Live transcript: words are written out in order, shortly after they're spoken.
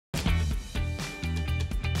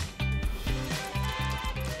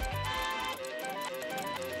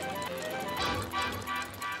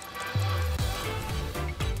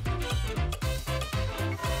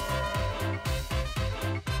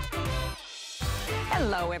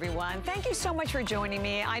Hello, everyone. Thank you so much for joining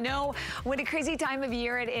me. I know what a crazy time of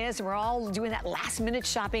year it is. We're all doing that last-minute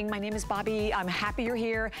shopping. My name is Bobby. I'm happy you're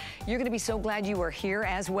here. You're going to be so glad you are here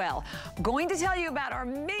as well. Going to tell you about our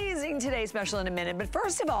amazing Today Special in a minute. But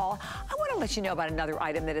first of all, I want to let you know about another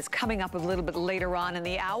item that is coming up a little bit later on in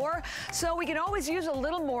the hour. So we can always use a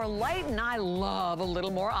little more light, and I love a little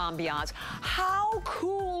more ambiance. How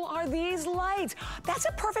cool are these lights? That's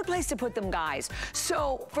a perfect place to put them, guys.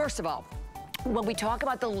 So first of all, when we talk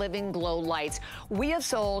about the Living Glow lights, we have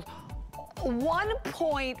sold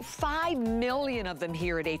 1.5 million of them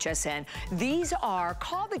here at HSN. These are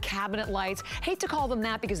called the cabinet lights. Hate to call them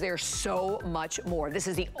that because they're so much more. This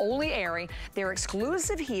is the only airing. They're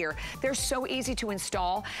exclusive here. They're so easy to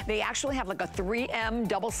install. They actually have like a 3M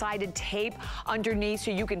double-sided tape underneath so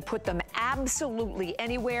you can put them absolutely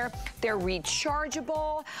anywhere. They're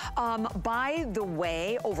rechargeable. By the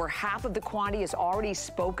way, over half of the quantity is already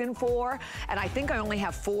spoken for, and I think I only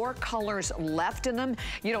have 4 colors left in them.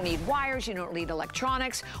 You don't need wires, you don't need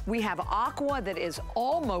electronics. We have aqua that is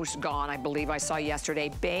almost gone, I believe I saw yesterday,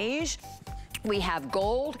 beige. We have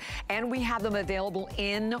gold, and we have them available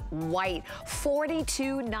in white.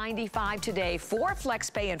 $42.95 today for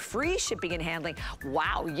FlexPay and free shipping and handling.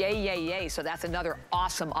 Wow, yay, yay, yay. So that's another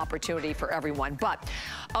awesome opportunity for everyone. But,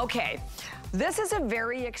 okay. This is a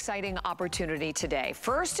very exciting opportunity today.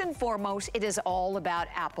 First and foremost, it is all about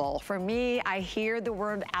Apple. For me, I hear the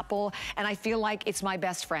word Apple and I feel like it's my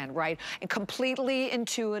best friend, right? And completely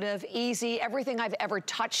intuitive, easy. Everything I've ever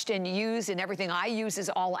touched and used and everything I use is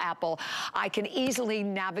all Apple. I can easily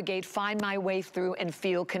navigate, find my way through and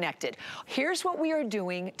feel connected. Here's what we are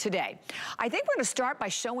doing today. I think we're gonna start by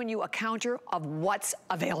showing you a counter of what's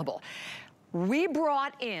available. We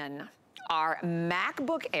brought in our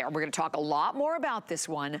MacBook Air. We're gonna talk a lot more about this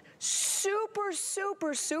one. Super,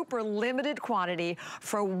 super, super limited quantity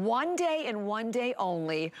for one day and one day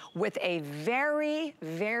only with a very,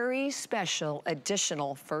 very special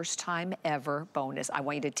additional first time ever bonus. I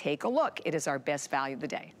want you to take a look. It is our best value of the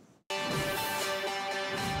day.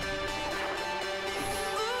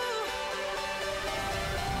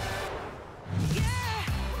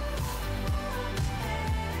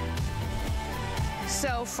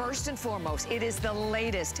 So first and foremost, it is the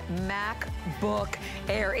latest MacBook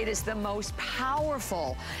Air. It is the most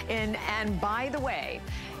powerful. And by the way,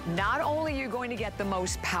 not only are you going to get the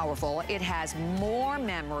most powerful, it has more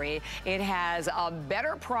memory, it has a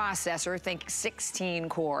better processor, think 16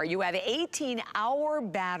 core. You have 18-hour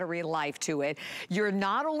battery life to it. You're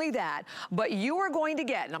not only that, but you are going to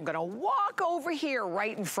get, and I'm gonna walk over here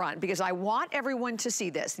right in front because I want everyone to see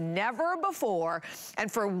this. Never before,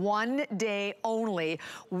 and for one day only,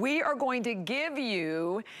 we are going to give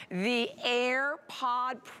you the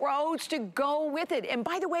AirPod Pros to go with it. And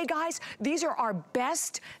by the way, guys, these are our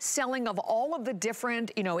best selling of all of the different,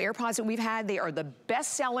 AirPods that we've had. They are the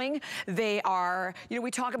best selling. They are, we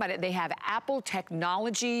talk about it. They have Apple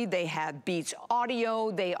technology. They have Beats audio.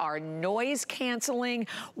 They are noise canceling,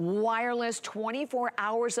 wireless, 24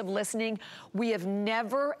 hours of listening. We have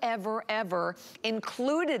never, ever, ever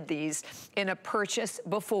included these in a purchase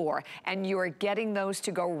before. And you are getting those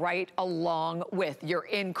to go right along with your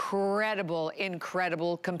incredible,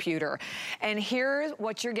 incredible computer. And here's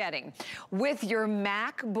what you're getting. With your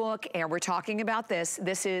MacBook Air, we're talking about this.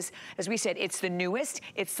 This is, as we said, it's the newest,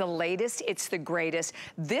 it's the latest, it's the greatest.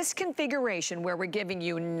 This configuration where we're giving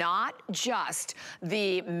you not just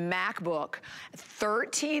the MacBook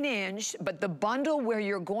 13-inch, but the bundle where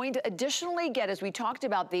you're going to additionally get, as we talked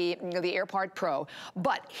about, the AirPod Pro.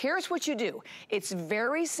 But here's what you do. It's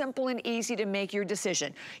very simple and easy to make your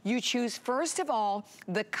decision. You choose, first of all,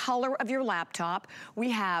 the color of your laptop.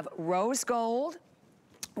 We have rose gold.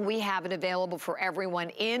 We have it available for everyone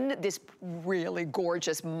in this really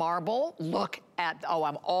gorgeous marble. Look at, oh,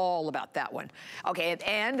 I'm all about that one. Okay,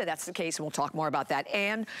 and that's the case, and we'll talk more about that.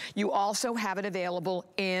 And you also have it available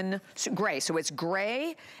in gray. So it's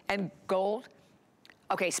gray and gold.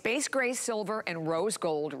 Okay, space gray, silver, and rose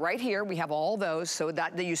gold right here. We have all those, so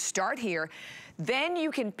that you start here. Then you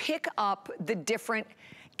can pick up the different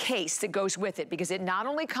case that goes with it, because it not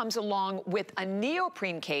only comes along with a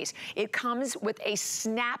neoprene case, it comes with a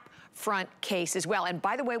snap front case as well. And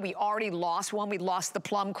by the way, we already lost one. We lost the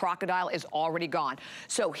plum crocodile, is already gone.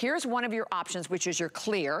 So here's one of your options, which is your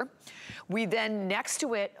clear. We then, next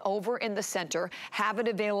to it, over in the center, have it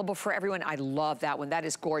available for everyone. I love that one. That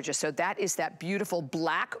is gorgeous. So that is that beautiful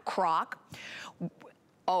black croc.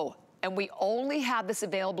 Oh, and we only have this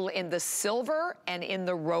available in the silver and in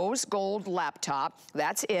the rose gold laptop.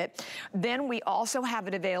 That's it. Then we also have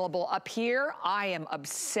it available up here. I am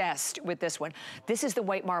obsessed with this one. This is the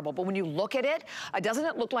white marble, but when you look at it, doesn't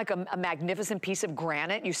it look like a magnificent piece of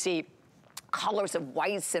granite? You see colors of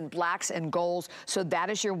whites and blacks and golds. So that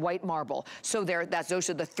is your white marble. So those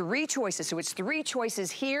are the three choices. So it's three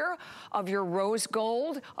choices here of your rose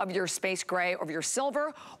gold, of your space gray, of your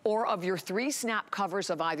silver, or of your three snap covers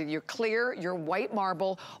of either your clear, your white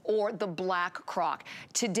marble, or the black croc.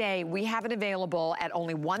 Today, we have it available at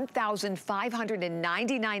only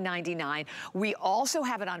 $1,599.99. We also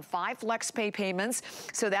have it on 5 flex pay payments.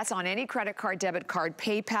 So that's on any credit card, debit card,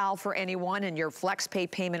 PayPal for anyone, and your flex pay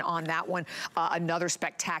payment on that one. Another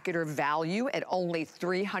spectacular value at only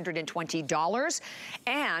 $320.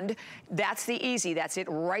 And that's the easy, that's it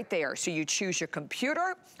right there. So you choose your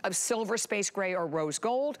computer of silver, space gray, or rose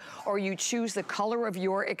gold, or you choose the color of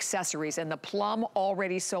your accessories, and the plum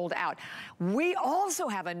already sold out. We also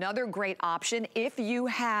have another great option if you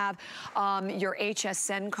have your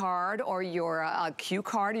HSN card or your Q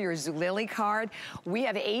card or your Zulily card. We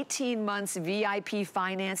have 18 months VIP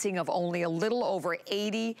financing of only a little over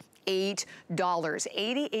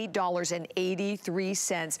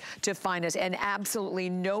 $88.83 to find us, and absolutely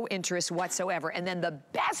no interest whatsoever. And then the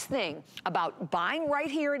best thing about buying right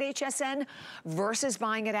here at HSN versus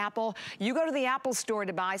buying at Apple, you go to the Apple store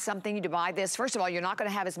to buy something, to buy this. First of all, you're not going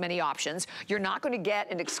to have as many options. You're not going to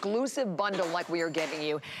get an exclusive bundle like we are giving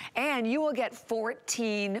you, and you will get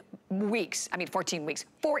 14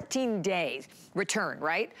 days return,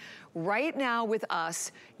 right? Right now with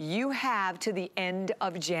us, you have to the end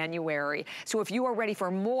of January. So if you are ready for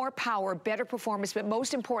more power, better performance, but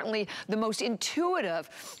most importantly, the most intuitive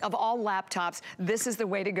of all laptops, this is the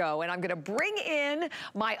way to go. And I'm gonna bring in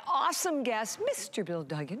my awesome guest, Mr. Bill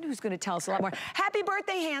Duggan, who's gonna tell us a lot more. Happy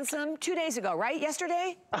birthday, handsome. 2 days ago, right?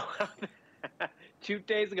 Yesterday? 2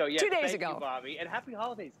 days ago, yes. 2 days ago. ago. Thank you, Bobby, and happy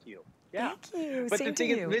holidays to you. Yeah. Thank you. But Same the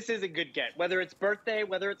thing to you. is, this is a good get, whether it's birthday,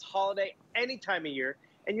 whether it's holiday, any time of year.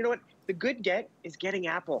 And you know what? The good get is getting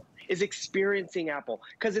Apple, is experiencing Apple,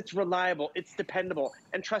 because it's reliable, it's dependable.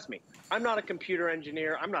 And trust me, I'm not a computer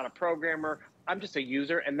engineer, I'm not a programmer, I'm just a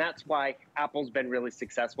user, and that's why Apple's been really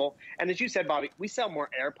successful. And as you said, Bobby, we sell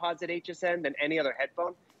more AirPods at HSN than any other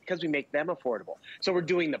headphone because we make them affordable. So we're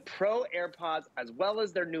doing the Pro AirPods as well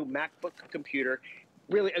as their new MacBook computer.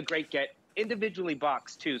 Really a great get, individually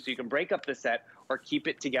boxed too, so you can break up the set or keep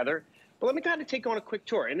it together. But let me kind of take you on a quick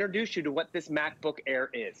tour, introduce you to what this MacBook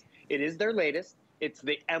Air is. It is their latest. It's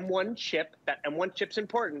the M1 chip. That M1 chip's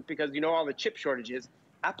important because you know all the chip shortages.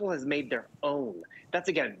 Apple has made their own. That's,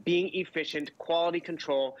 again, being efficient, quality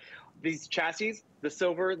control. These chassis, the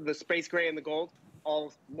silver, the space gray, and the gold,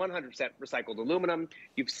 all 100% recycled aluminum.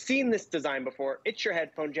 You've seen this design before. It's your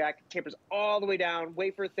headphone jack. It tapers all the way down,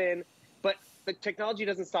 wafer thin. But the technology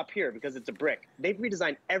doesn't stop here because it's a brick. They've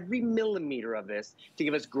redesigned every millimeter of this to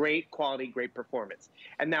give us great quality, great performance.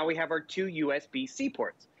 And now we have our 2 USB-C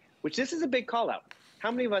ports, which this is a big call out.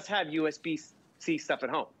 How many of us have USB-C stuff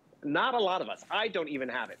at home? Not a lot of us. I don't even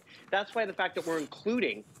have it. That's why the fact that we're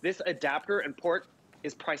including this adapter and port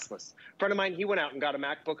is priceless. A friend of mine, he went out and got a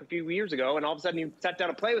MacBook a few years ago, and all of a sudden he sat down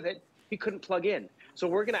to play with it. He couldn't plug in. So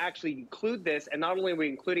we're going to actually include this, and not only are we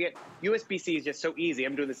including it, USB-C is just so easy.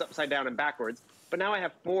 I'm doing this upside down and backwards, but now I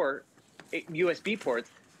have 4 USB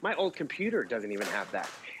ports. My old computer doesn't even have that.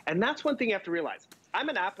 And that's one thing you have to realize. I'm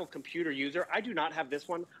an Apple computer user. I do not have this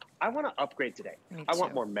one. I want to upgrade today. I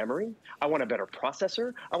want more memory. I want a better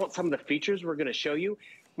processor. I want some of the features we're going to show you.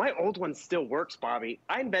 My old one still works, Bobby.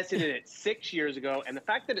 I invested in it 6 years ago, and the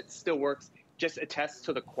fact that it still works just attests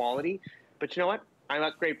to the quality. But you know what? I'm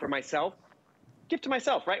upgrade for myself. Gift to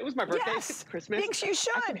myself, right? It was my birthday. Yes, It's Christmas. thinks you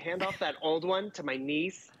should. I can hand off that old one to my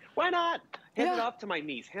niece. Why not? Hand it off to my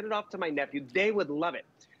niece. Hand it off to my nephew. They would love it.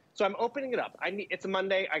 So I'm opening it up. It's a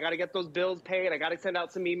Monday. I got to get those bills paid. I got to send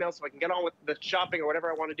out some emails so I can get on with the shopping or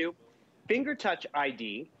whatever I want to do. Finger touch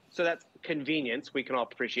ID. So that's convenience we can all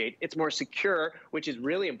appreciate. It's more secure, which is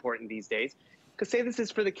really important these days. Because say this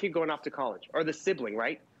is for the kid going off to college or the sibling,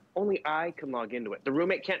 right? Only I can log into it. The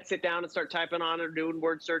roommate can't sit down and start typing on or doing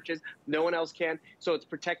word searches. No one else can. So it's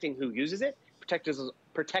protecting who uses it,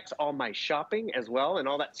 protects all my shopping as well and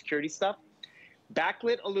all that security stuff.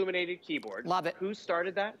 Backlit illuminated keyboard. Love it. Who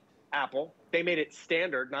started that? Apple. They made it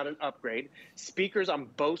standard, not an upgrade. Speakers on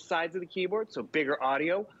both sides of the keyboard, so bigger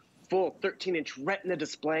audio. Full 13-inch Retina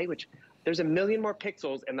display, which there's 1 million more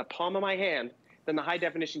pixels in the palm of my hand than the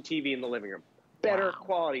high-definition TV in the living room. Better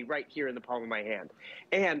quality right here in the palm of my hand.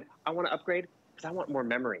 And I want to upgrade because I want more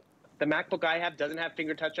memory. The MacBook I have doesn't have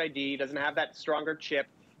finger touch ID, doesn't have that stronger chip.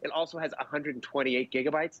 It also has 128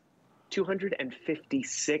 gigabytes.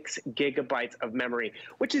 256 gigabytes of memory,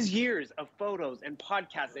 which is years of photos and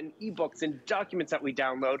podcasts and ebooks and documents that we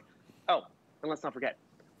download. Oh, and let's not forget,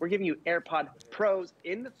 we're giving you AirPod Pros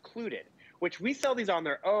included, which we sell these on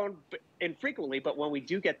their own infrequently, but when we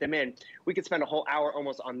do get them in, we could spend a whole hour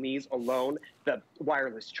almost on these alone. The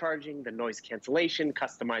wireless charging, the noise cancellation,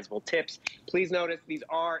 customizable tips. Please notice these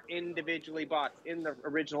are individually boxed in the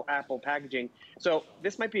original Apple packaging. So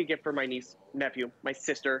this might be a gift for my niece, nephew, my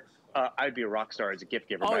sister. I'd be a rock star as a gift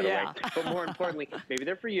giver, by the way. But more importantly, maybe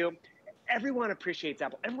they're for you. Everyone appreciates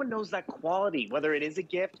Apple. Everyone knows that quality, whether it is a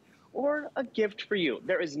gift or a gift for you.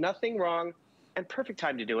 There is nothing wrong and perfect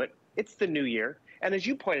time to do it. It's the new year. And as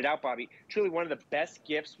you pointed out, Bobby, truly one of the best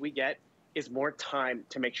gifts we get is more time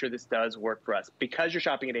to make sure this does work for us because you're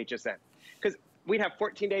shopping at HSN. Because we'd have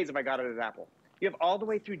 14 days if I got it at Apple. You have all the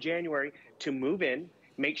way through January to move in,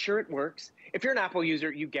 make sure it works. If you're an Apple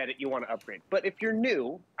user, you get it, you want to upgrade. But if you're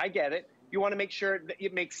new, I get it. You want to make sure that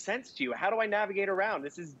it makes sense to you. How do I navigate around?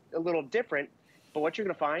 This is a little different, but what you're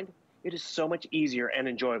going to find, it is so much easier and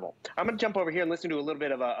enjoyable. I'm going to jump over here and listen to a little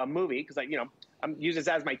bit of a movie because I'm using this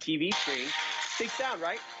as my TV screen. Big sound,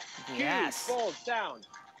 right? Yes. Huge, bold sound.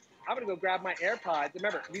 I'm going to go grab my AirPods.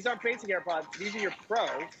 Remember, these aren't basic AirPods. These are your Pro.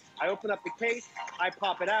 I open up the case, I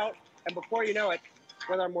pop it out, and before you know it,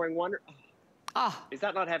 whether I'm wearing one or... is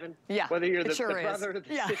that not heaven? Yeah, whether you're the, sure the brother,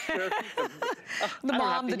 the yeah. sister, the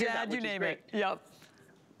mom, the dad, you name it. Yep.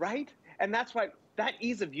 Right? And that's why that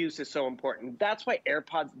ease of use is so important. That's why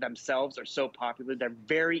AirPods themselves are so popular. They're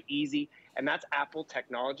very easy, and that's Apple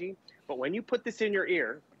technology. But when you put this in your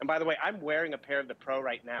ear, and by the way, I'm wearing a pair of the Pro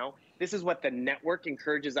right now. This is what the network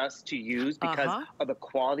encourages us to use because of the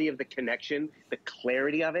quality of the connection, the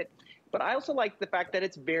clarity of it. But I also like the fact that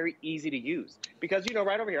it's very easy to use because,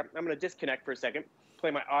 right over here, I'm going to disconnect for a second,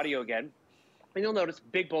 play my audio again, and you'll notice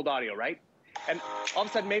big, bold audio, right? And all of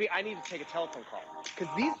a sudden, maybe I need to take a telephone call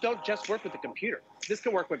because these don't just work with the computer. This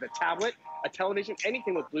can work with a tablet, a television,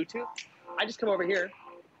 anything with Bluetooth. I just come over here.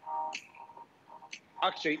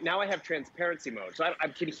 Actually, now I have transparency mode, so I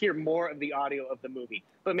can hear more of the audio of the movie.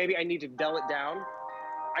 But maybe I need to dull it down.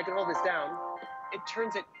 I can hold this down. It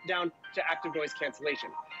turns it down to active noise cancellation.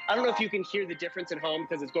 I don't know if you can hear the difference at home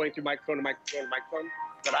because it's going through microphone to microphone to microphone,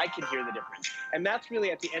 but I can hear the difference. And that's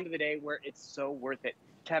really at the end of the day where it's so worth it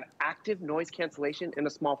to have active noise cancellation in a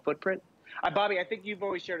small footprint. Bobby, I think you've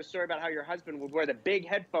always shared a story about how your husband would wear the big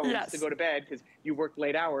headphones to go to bed because you work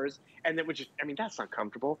late hours, and that would just, that's not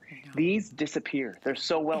comfortable. These disappear. They're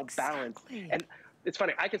so well balanced. And it's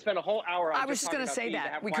funny, I could spend a whole hour on I was just going to say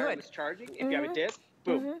that. We could. Charging. If you have a disc,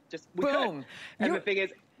 boom. We could. And the thing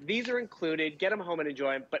is, these are included. Get them home and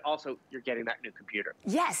enjoy them, but also you're getting that new computer.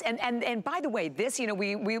 Yes, and by the way, this,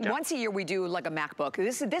 we once a year we do like a MacBook.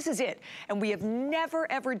 This is it, and we have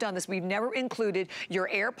never ever done this. We've never included your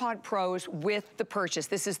AirPod Pros with the purchase.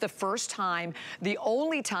 This is the first time, the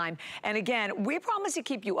only time, and again, we promise to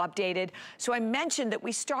keep you updated. So I mentioned that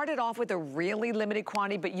we started off with a really limited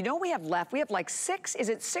quantity, but we have left. We have like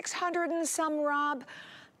 600 and some, Rob?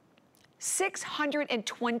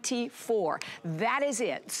 624. That is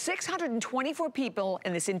it. 624 people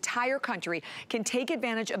in this entire country can take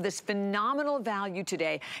advantage of this phenomenal value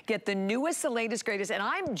today. Get the newest, the latest, greatest. And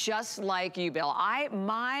I'm just like you, Bill. I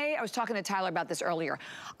was talking to Tyler about this earlier.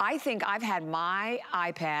 I think I've had my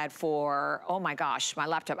iPad for, oh my gosh, my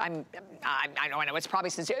laptop. I know. It's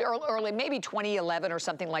probably since early, maybe 2011 or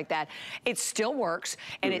something like that. It still works,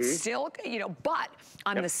 and it's still, but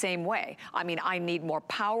I'm the same way. I need more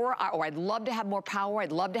power, or I'd love to have more power.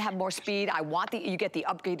 I'd love to have more speed. You get the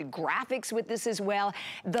upgraded graphics with this as well.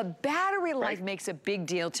 The battery life makes a big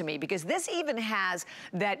deal to me because this even has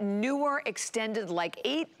that newer extended like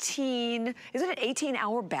 18, is it an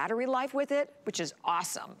 18-hour battery life with it? Which is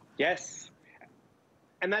awesome. Yes.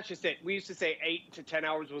 And that's just it. We used to say 8 to 10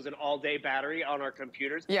 hours was an all-day battery on our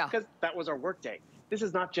computers because that was our work day. This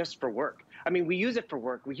is not just for work. We use it for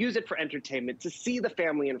work. We use it for entertainment, to see the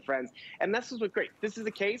family and friends. And this is what's great. This is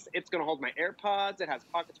the case. It's going to hold my AirPods. It has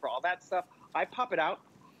pockets for all that stuff. I pop it out.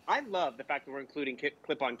 I love the fact that we're including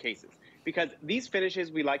clip-on cases because these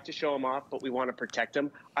finishes, we like to show them off, but we want to protect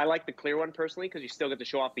them. I like the clear one personally because you still get to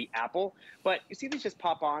show off the Apple. But you see these just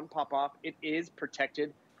pop on, pop off. It is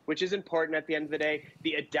protected, which is important at the end of the day.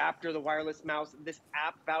 The adapter, the wireless mouse, this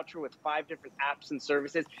app voucher with 5 different apps and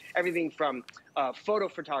services, everything from photo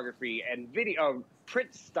photography and video,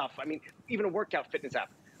 print stuff. Even a workout fitness app.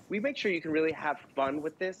 We make sure you can really have fun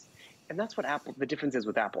with this. And that's what the difference is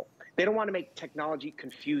with Apple. They don't want to make technology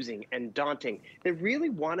confusing and daunting. They really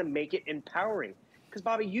want to make it empowering. Because,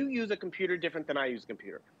 Bobby, you use a computer different than I use a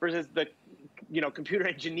computer versus the, computer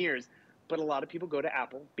engineers. But a lot of people go to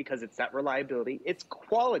Apple because it's that reliability, it's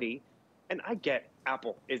quality, And I get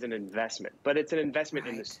Apple is an investment, but it's an investment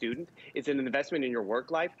in the student. It's an investment in your work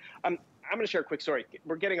life. I'm going to share a quick story.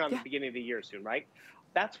 We're getting on the beginning of the year soon, right?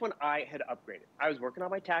 That's when I had upgraded. I was working on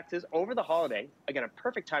my taxes over the holiday. Again, a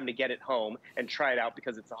perfect time to get it home and try it out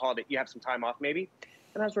because it's a holiday. You have some time off maybe.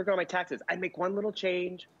 And I was working on my taxes. I'd make one little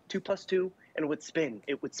change, 2 + 2, and it would spin.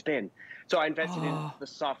 It would spin. So I invested in the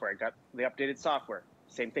software. I got the updated software.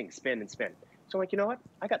 Same thing, spin and spin. So I'm like, you know what?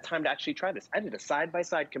 I got time to actually try this. I did a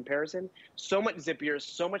side-by-side comparison. So much zippier,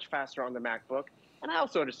 so much faster on the MacBook. And I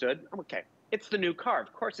also understood, okay, it's the new car.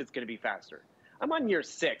 Of course it's going to be faster. I'm on year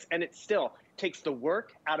 6, and it still takes the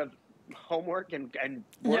work out of homework and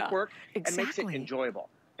work and makes it enjoyable.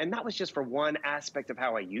 And that was just for one aspect of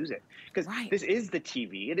how I use it. Because this is the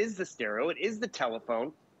TV, it is the stereo, it is the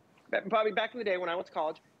telephone. Probably back in the day when I went to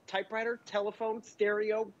college, typewriter, telephone,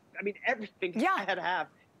 stereo, I mean, everything I had to have.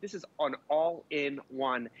 This is an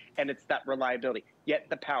all-in-one, and it's that reliability, yet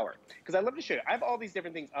the power. Because I love to show you, I have all these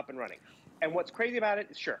different things up and running. And what's crazy about it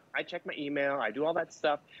is, sure, I check my email, I do all that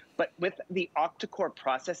stuff, but with the octa-core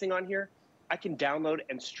processing on here, I can download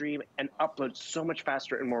and stream and upload so much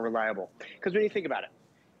faster and more reliable. Because when you think about it,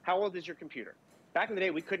 how old is your computer? Back in the day,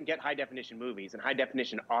 we couldn't get high-definition movies and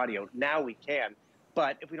high-definition audio. Now we can.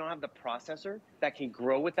 But if we don't have the processor that can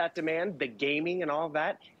grow with that demand, the gaming and all of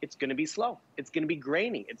that, it's going to be slow. It's going to be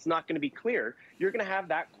grainy. It's not going to be clear. You're going to have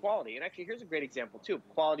that quality. And actually, here's a great example, too, of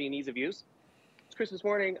quality and ease of use. It's Christmas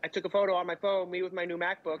morning. I took a photo on my phone, me with my new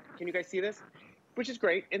MacBook. Can you guys see this? Which is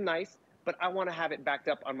great and nice, but I want to have it backed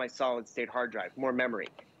up on my solid-state hard drive, more memory.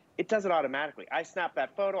 It does it automatically. I snap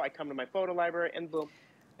that photo. I come to my photo library, and boom.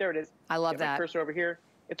 There it is. I love that. My cursor over here.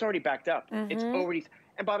 It's already backed up. It's already.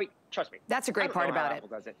 And Bobby, trust me. That's a great part about it. Apple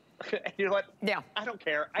does it. You know what? Yeah. I don't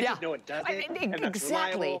care. I just know it does it. And that's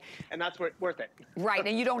reliable, and that's worth it. Right,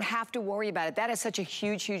 and you don't have to worry about it. That is such a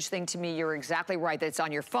huge, huge thing to me. You're exactly right. That it's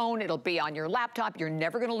on your phone. It'll be on your laptop. You're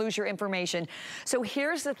never going to lose your information. So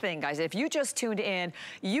here's the thing, guys. If you just tuned in,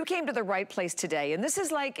 you came to the right place today. And this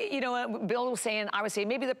is like, you know, Bill was saying, I was saying,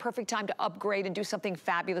 maybe the perfect time to upgrade and do something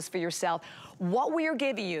fabulous for yourself. What we are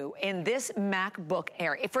giving you in this MacBook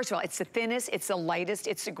Air, first of all, it's the thinnest, it's the lightest,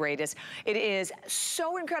 it's the greatest. It is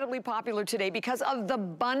so incredibly popular today because of the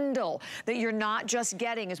bundle that you're not just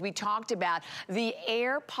getting, as we talked about, the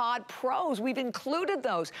AirPod Pros. We've included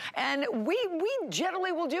those. And we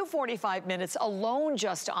generally will do 45 minutes alone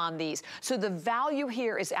just on these. So the value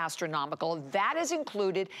here is astronomical. That is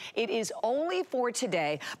included. It is only for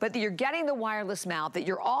today, but you're getting the wireless mount, that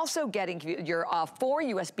you're also getting your 4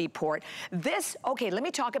 USB port. This, okay, let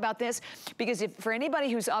me talk about this, because if for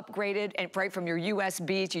anybody who's upgraded and right from your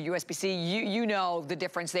USB to USB-C, you know the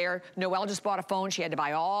difference there. Noelle just bought a phone. She had to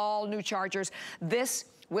buy all new chargers. This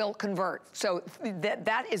will convert. So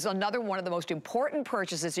that is another one of the most important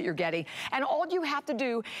purchases that you're getting. And all you have to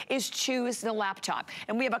do is choose the laptop.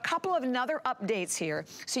 And we have a couple of other updates here.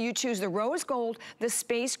 So you choose the rose gold, the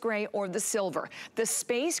space gray, or the silver. The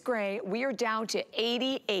space gray, we are down to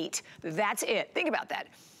 88. That's it. Think about that.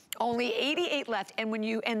 Only 88 left,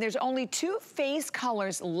 and there's only 2 face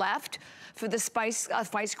colors left for the spice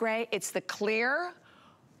gray. It's the clear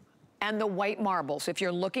and the white marble. So if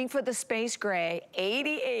you're looking for the space gray,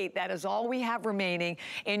 88, that is all we have remaining.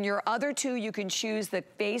 In your other 2, you can choose the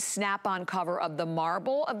face snap-on cover of the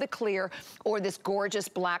marble, of the clear, or this gorgeous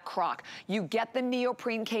black croc. You get the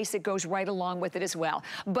neoprene case that goes right along with it as well.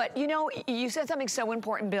 But you know, you said something so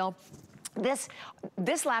important, Bill.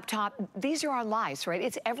 This laptop, these are our lives, right?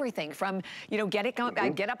 It's everything from, you know, I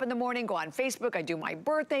get up in the morning, go on Facebook, I do my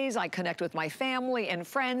birthdays, I connect with my family and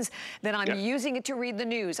friends, then I'm using it to read the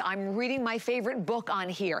news. I'm reading my favorite book on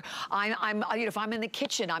here. You know, if I'm in the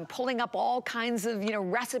kitchen, I'm pulling up all kinds of, you know,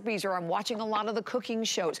 recipes, or I'm watching a lot of the cooking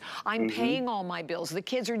shows. I'm paying all my bills. The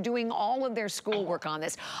kids are doing all of their schoolwork on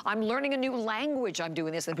this. I'm learning a new language. I'm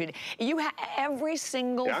doing this. You have every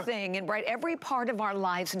single thing, and right, every part of our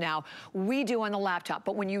lives now, we do on the laptop.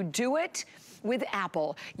 But when you do it with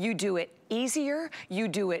Apple, you do it easier, you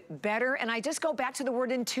do it better. And I just go back to the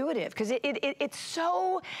word intuitive, because it's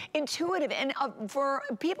so intuitive. And for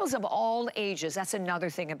peoples of all ages, that's another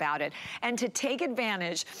thing about it. And to take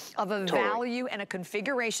advantage of a value and a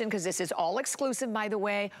configuration, because this is all exclusive, by the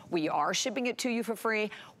way, we are shipping it to you for free.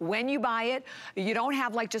 When you buy it, you don't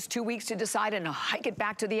have like just 2 weeks to decide and hike it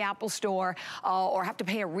back to the Apple store or have to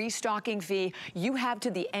pay a restocking fee. You have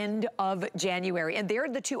to the end of January. And there are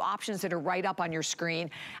the 2 options that are right up on your screen.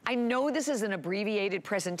 I know this is an abbreviated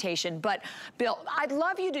presentation, but Bill, I'd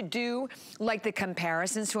love you to do like the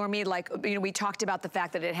comparisons for me. Like, you know, we talked about the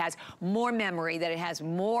fact that it has more memory, that it has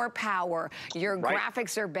more power, your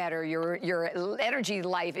graphics are better, your energy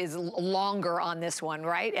life is longer on this one,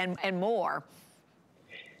 right? And more.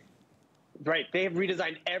 Right, they have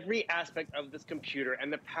redesigned every aspect of this computer,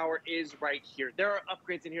 and the power is right here. There are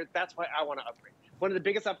upgrades in here. That's why I want to upgrade. One of the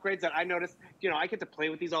biggest upgrades that I noticed, I get to play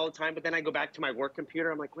with these all the time, but then I go back to my work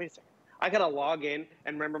computer. I'm like, wait a second. I got to log in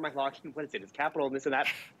and remember my login. What is it? It's capital and this and that.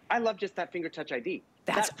 I love just that finger touch ID.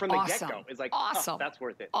 That's that from awesome. the get-go is like, awesome. Oh, that's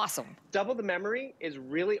worth it. Awesome. Double the memory is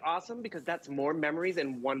really awesome because that's more memories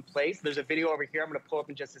in one place. There's a video over here I'm going to pull up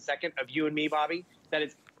in just a second of you and me, Bobby, that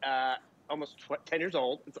is almost 10 years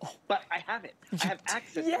old, but I have it. I have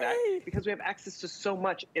access to that because we have access to so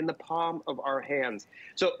much in the palm of our hands.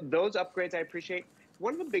 So those upgrades I appreciate.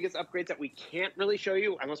 One of the biggest upgrades that we can't really show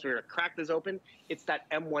you unless we were to crack this open, it's that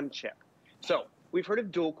M1 chip. So we've heard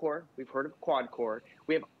of dual core, we've heard of quad core,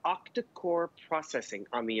 we have octa-core processing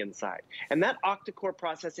on the inside. And that octa-core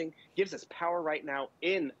processing gives us power right now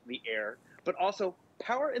in the air, but also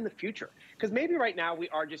power in the future. Because maybe right now we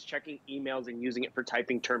are just checking emails and using it for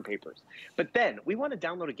typing term papers. But then we want to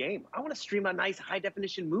download a game. I want to stream a nice high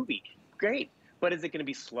definition movie. Great. But is it going to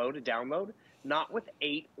be slow to download? Not with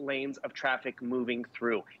 8 lanes of traffic moving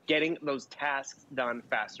through, getting those tasks done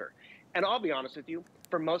faster. And I'll be honest with you,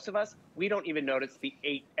 for most of us, we don't even notice the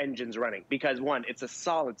 8 engines running because one, it's a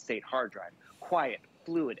solid state hard drive, quiet,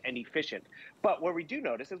 fluid, and efficient. But what we do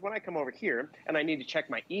notice is when I come over here and I need to check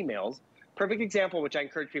my emails, perfect example, which I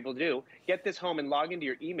encourage people to do, get this home and log into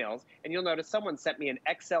your emails, and you'll notice someone sent me an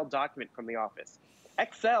Excel document from the office.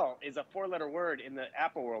 Excel is a 4-letter word in the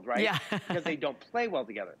Apple world, right? Yeah. Because they don't play well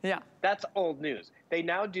together. Yeah. That's old news. They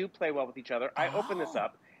now do play well with each other. I open this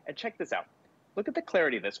up, and check this out. Look at the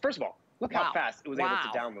clarity of this. First of all, look how fast it was able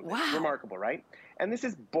to download this. Remarkable, right? And this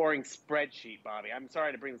is boring spreadsheet, Bobby. I'm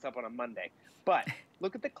sorry to bring this up on a Monday, but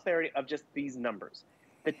look at the clarity of just these numbers.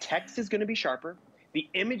 The text is going to be sharper. The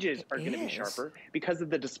images are going to be sharper because of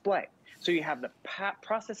the display. So you have the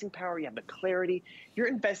processing power, you have the clarity. You're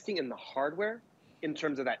investing in the hardware in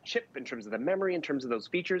terms of that chip, in terms of the memory, in terms of those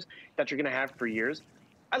features that you're going to have for years.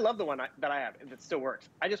 I love the one that I have, if it still works.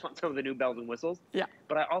 I just want some of the new bells and whistles. Yeah.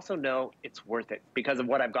 But I also know it's worth it because of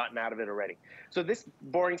what I've gotten out of it already. So this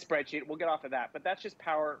boring spreadsheet, we'll get off of that, but that's just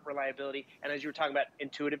power, reliability, and as you were talking about,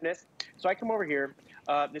 intuitiveness. So I come over here.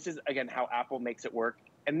 This is, again, how Apple makes it work.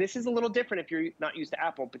 And this is a little different if you're not used to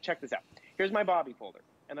Apple, but check this out. Here's my Bobby folder,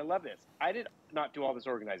 and I love this. I did not do all this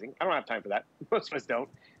organizing. I don't have time for that. Most of us don't.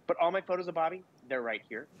 But all my photos of Bobby, they're right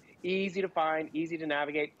here. Easy to find, easy to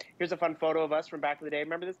navigate. Here's a fun photo of us from back in the day.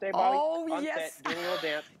 Remember this day, Bobby? Oh, on yes. set, doing a little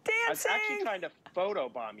dance. Dancing. I was actually trying to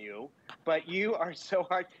photobomb you, but you are so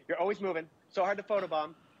hard. You're always moving. So hard to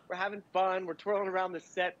photobomb. We're having fun. We're twirling around the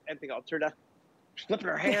set. And think I'll turn out, flipping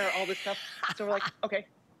her hair, all this stuff. So we're like, okay.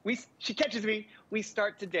 She catches me. We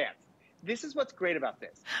start to dance. This is what's great about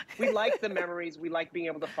this. We like the memories. We like being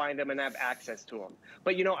able to find them and have access to them.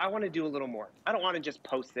 But, I want to do a little more. I don't want to just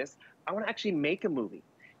post this. I want to actually make a movie.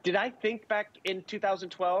 Did I think back in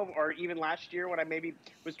 2012 or even last year when I maybe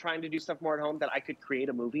was trying to do stuff more at home that I could create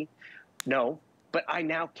a movie? No, but I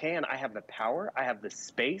now can. I have the power. I have the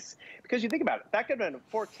space. Because you think about it, that could have been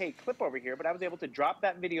a 4K clip over here, but I was able to drop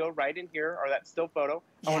that video right in here or that still photo.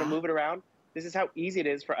 I want to move it around. This is how easy it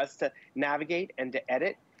is for us to navigate and to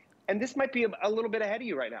edit. And this might be a little bit ahead of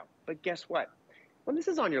you right now, but guess what? When this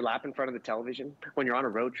is on your lap in front of the television, when you're on a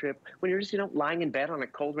road trip, when you're just, lying in bed on a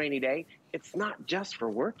cold, rainy day, it's not just for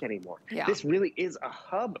work anymore. Yeah. This really is a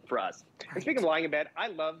hub for us. Right. And speaking of lying in bed, I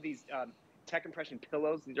love these tech impression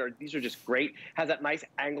pillows. These are just great. Has that nice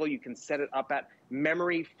angle you can set it up at.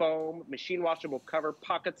 Memory foam, machine washable cover,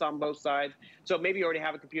 pockets on both sides. So maybe you already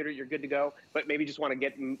have a computer, you're good to go, but maybe you just want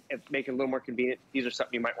to make it a little more convenient. These are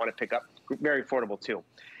something you might want to pick up. Very affordable too.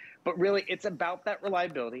 But really, it's about that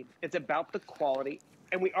reliability. It's about the quality.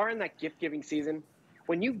 And we are in that gift-giving season.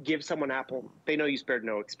 When you give someone Apple, they know you spared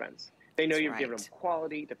no expense. They know you've given them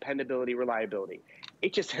quality, dependability, reliability.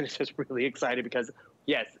 HSN is just really excited because,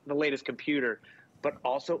 yes, the latest computer, but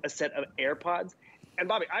also a set of AirPods. And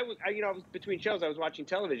Bobby, I was between shows, I was watching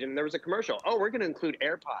television, and there was a commercial. Oh, we're going to include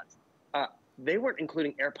AirPods. They weren't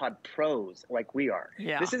including AirPod Pros like we are.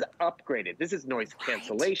 Yeah. This is upgraded. This is noise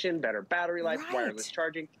cancellation, better battery life, wireless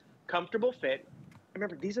charging, comfortable fit.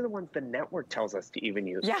 Remember, these are the ones the network tells us to even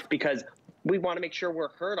use because we want to make sure we're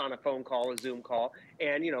heard on a phone call, a Zoom call,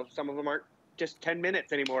 and some of them aren't just 10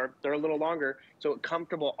 minutes anymore. They're a little longer, so a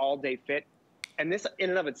comfortable all-day fit. And this in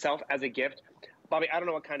and of itself as a gift, Bobby, I don't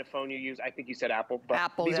know what kind of phone you use. I think you said Apple,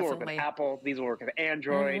 but these will work with Apple. These will work with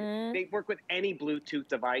Android. They work with any Bluetooth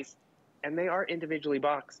device, and they are individually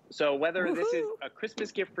boxed. So whether this is a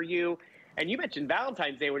Christmas gift for you, and you mentioned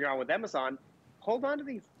Valentine's Day when you're on with Amazon, hold on to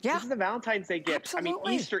these. Yeah. This is a Valentine's Day gift. Absolutely. I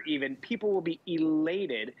mean, Easter even, people will be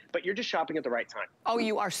elated, but you're just shopping at the right time. Oh,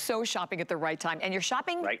 you are so shopping at the right time, and you're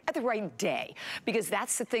shopping at the right day, because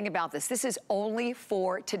that's the thing about this. This is only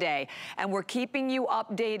for today, and we're keeping you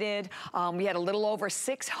updated. We had a little over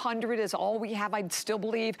 600 is all we have, I still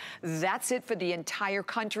believe. That's it for the entire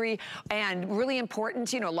country, and really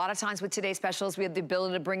important, you know, a lot of times with today's specials, we have the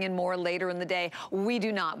ability to bring in more later in the day. We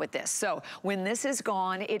do not with this. So when this is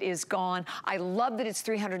gone, it is gone. I love that it's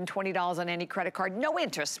 $320 on any credit card. No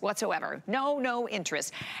interest whatsoever. No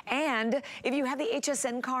interest. And if you have the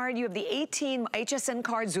HSN card, you have the 18 HSN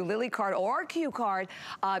card, Zulily card, or Q card,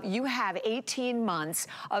 you have 18 months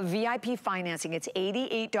of VIP financing. It's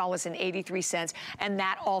 $88.83, and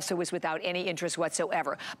that also is without any interest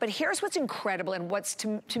whatsoever. But here's what's incredible and what's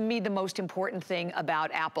to me the most important thing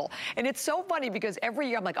about Apple. And it's so funny because every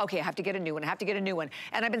year I'm like, okay, I have to get a new one, I have to get a new one.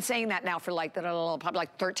 And I've been saying that now for like, probably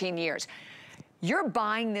like 13 years. You're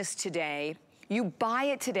buying this today. You buy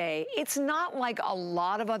it today. It's not like a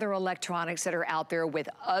lot of other electronics that are out there with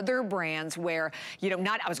other brands where, you know,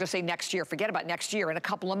 I was gonna say next year, forget about next year. In a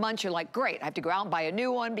couple of months, you're like, great, I have to go out and buy a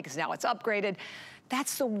new one because now it's upgraded.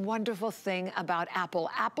 That's the wonderful thing about Apple.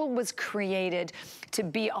 Apple was created to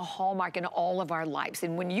be a hallmark in all of our lives.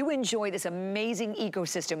 And when you enjoy this amazing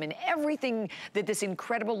ecosystem and everything that this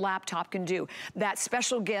incredible laptop can do, that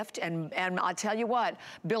special gift, and I'll tell you what,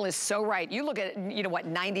 Bill is so right. You look at, you know what,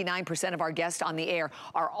 99% of our guests on the air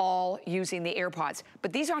are all using the AirPods.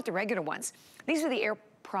 But these aren't the regular ones. These are the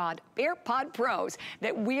AirPod Pros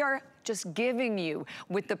that we are just giving you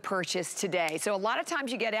with the purchase today. So a lot of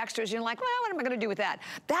times you get extras, and you're like, well, what am I gonna do with that?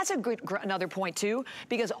 That's another point too,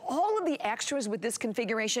 because all of the extras with this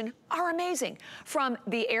configuration are amazing. From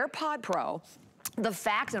the AirPod Pro, the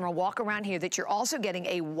fact, and I'll walk around here, that you're also getting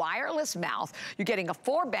a wireless mouth. You're getting a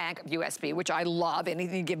 4-bank USB, which I love.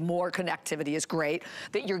 Anything to give more connectivity is great.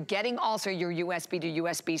 That you're getting also your USB to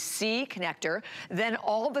USB-C connector. Then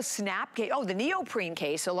all the snap case, the neoprene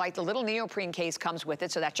case. So like the little neoprene case comes with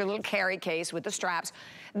it. So that's your little carry case with the straps.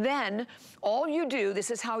 Then all you do,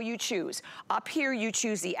 this is how you choose. Up here, you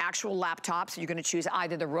choose the actual laptop. So you're gonna choose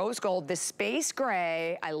either the rose gold, the space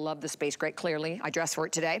gray. I love the space gray, clearly. I dressed for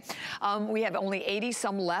it today. We have only 80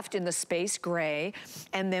 some left in the space gray,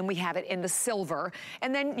 and then we have it in the silver.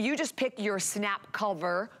 And then you just pick your snap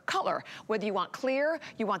cover color, whether you want clear,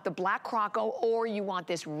 you want the black Croco, or you want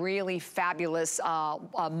this really fabulous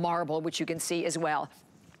marble, which you can see as well.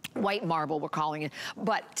 White marble, we're calling it.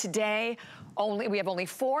 But today, we have only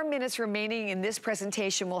 4 minutes remaining in this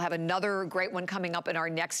presentation. We'll have another great one coming up in our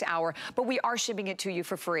next hour, but we are shipping it to you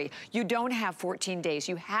for free. You don't have 14 days.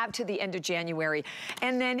 You have to the end of January.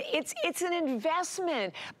 And then it's an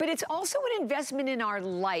investment, but it's also an investment in our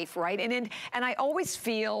life, right? And I always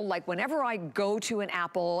feel like whenever I go to an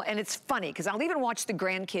Apple, and it's funny, because I'll even watch the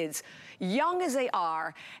grandkids, young as they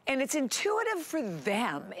are, and it's intuitive for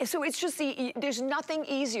them. So it's just, there's nothing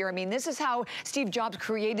easier. I mean, this is how Steve Jobs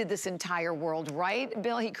created this entire world, right,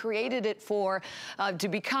 Bill? He created it for, to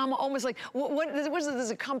become almost like, there's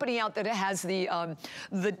a company out there that has the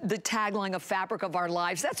tagline of fabric of our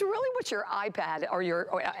lives. That's really what your iPad or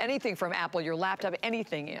anything from Apple, your laptop,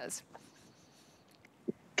 anything is.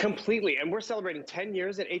 Completely, and we're celebrating 10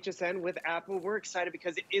 years at HSN with Apple. We're excited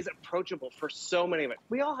because it is approachable for so many of us.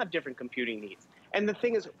 We all have different computing needs. And the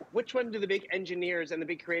thing is, which one do the big engineers and the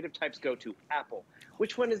big creative types go to? Apple.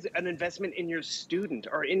 Which one is an investment in your student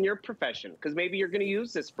or in your profession? Because maybe you're going to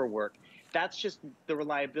use this for work. That's just the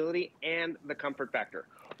reliability and the comfort factor.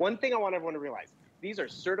 One thing I want everyone to realize, these are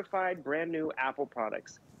certified brand new Apple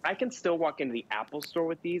products. I can still walk into the Apple store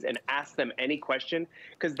with these and ask them any question,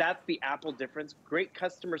 because that's the Apple difference. Great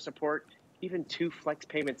customer support, even 2 flex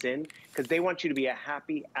payments in, because they want you to be a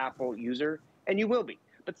happy Apple user, and you will be.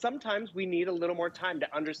 But sometimes we need a little more time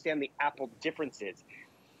to understand the Apple differences.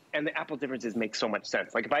 And the Apple differences make so much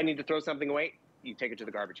sense. Like if I need to throw something away, you take it to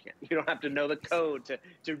the garbage can. You don't have to know the code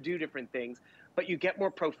to do different things, but you get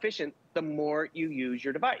more proficient the more you use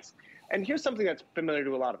your device. And here's something that's familiar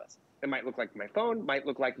to a lot of us. It might look like my phone, might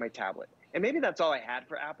look like my tablet. And maybe that's all I had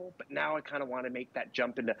for Apple, but now I kind of want to make that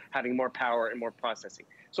jump into having more power and more processing.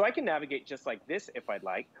 So I can navigate just like this if I'd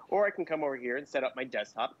like, or I can come over here and set up my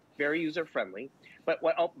desktop, very user-friendly. But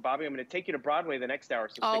Bobby, I'm going to take you to Broadway the next hour,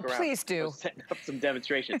 so stick around. Oh, please do. We're setting up some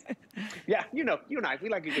demonstrations. Yeah, you know, you and I, we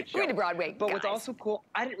like a good show. We're to Broadway, But guys. What's also cool,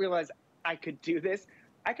 I didn't realize I could do this.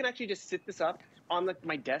 I can actually just sit this up on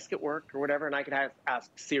my desk at work or whatever, and I could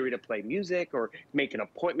ask Siri to play music or make an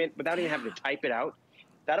appointment without even having to type it out.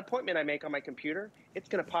 That appointment I make on my computer, it's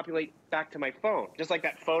going to populate back to my phone. Just like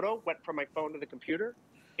that photo went from my phone to the computer,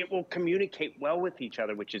 it will communicate well with each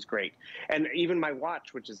other, which is great. And even my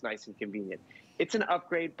watch, which is nice and convenient. It's an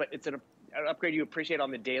upgrade, but it's an upgrade you appreciate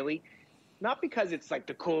on the daily, not because it's like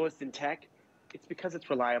the coolest in tech, It's because it's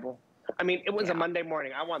reliable. I mean, it was a Monday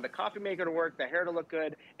morning. I wanted the coffee maker to work, the hair to look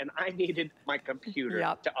good, and I needed my computer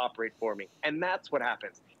to operate for me. And that's what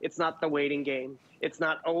happens. It's not the waiting game. It's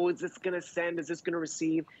not, oh, is this going to send? Is this going to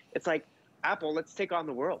receive? It's like, Apple, let's take on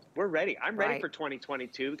the world. We're ready. I'm ready for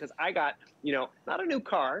 2022 because I got, you know, not a new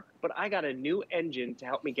car, but I got a new engine to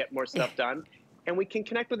help me get more stuff done. And we can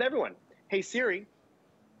connect with everyone. Hey, Siri,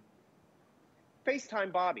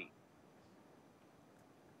 FaceTime Bobby.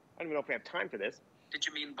 I don't even know if we have time for this. Did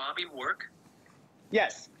you mean Bobby work?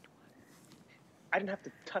 Yes. I didn't have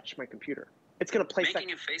to touch my computer. It's going to place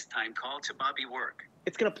Making a FaceTime call to Bobby work.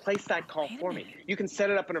 It's going to place that call for me. You can set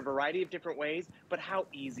it up in a variety of different ways, but how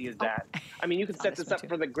easy is that? I mean, you can set this up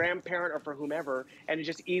for the grandparent or for whomever, and it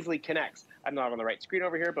just easily connects. I'm not on the right screen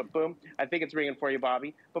over here, but boom, I think it's ringing for you,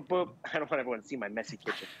 Bobby. But boom, I don't want everyone to see my messy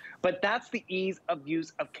kitchen. But that's the ease of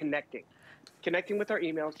use of connecting. Connecting with our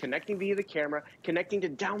emails, connecting via the camera, connecting to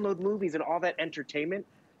download movies and all that entertainment.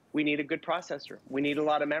 We need a good processor. We need a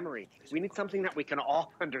lot of memory. We need something that we can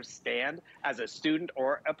all understand as a student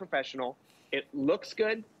or a professional. It looks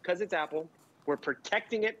good because it's Apple. We're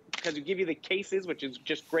protecting it because we give you the cases, which is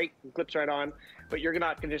just great and clips right on. But you're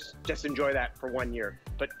not going to just enjoy that for 1 year,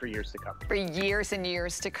 but for years to come. For years and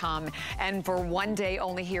years to come. And for one day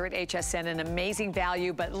only here at HSN, an amazing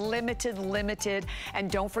value, but limited.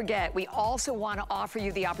 And don't forget, we also want to offer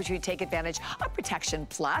you the opportunity to take advantage of Protection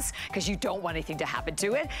Plus because you don't want anything to happen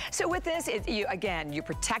to it. So with this, again, you're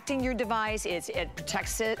protecting your device. It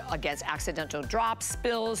protects it against accidental drops,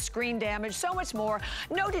 spills, screen damage, so much more.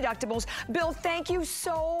 No deductibles. Bill, thank you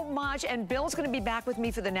so much. And Bill's going to be back with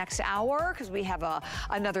me for the next hour because we have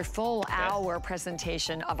another full hour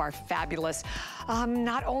presentation of our fabulous,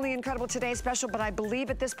 not only incredible Today Special, but I believe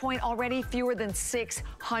at this point already fewer than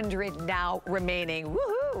 600 now remaining.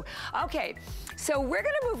 Woohoo! Okay, so we're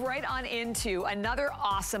going to move right on into another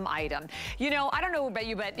awesome item. You know, I don't know about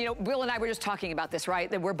you, but you know, Bill and I were just talking about this, right?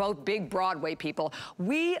 That we're both big Broadway people.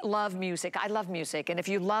 We love music. I love music. And if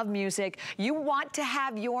you love music, you want to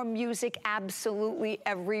have your music absolutely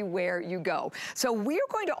everywhere you go. So we're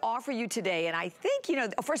going to offer you today, and I think, you know,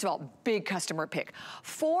 first of all, big customer pick,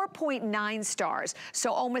 4.9 stars.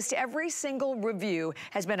 So almost every single review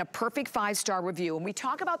has been a perfect 5-star review. And we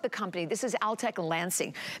talk about the company. This is Altec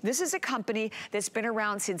Lansing. This is a company that's been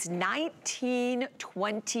around since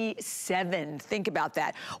 1927. Think about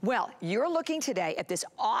that. Well, you're looking today at this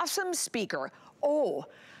awesome speaker. Oh,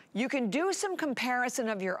 you can do some comparison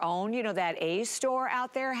of your own. You know, that A store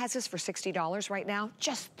out there has this for $60 right now.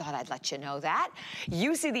 Just thought I'd let you know that.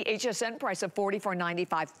 You see the HSN price of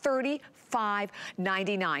 $44.95,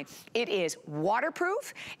 $35.99. It is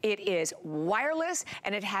waterproof, it is wireless,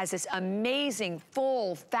 and it has this amazing,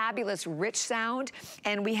 full, fabulous, rich sound.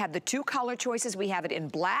 And we have the 2 color choices. We have it in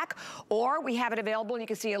black, or we have it available, and you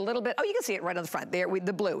can see a little bit, oh, you can see it right on the front there with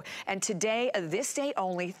the blue. And today, this day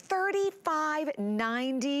only,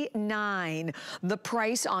 $35.99. The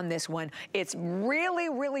price on this one. It's really,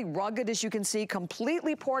 really rugged, as you can see,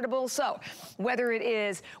 completely portable. So whether it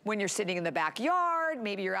is when you're sitting in the backyard,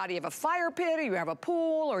 maybe you're out, you have a fire pit, or you have a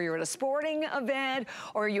pool, or you're at a sporting event,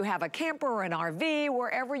 or you have a camper or an RV,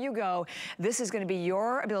 wherever you go, this is going to be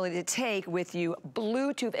your ability to take with you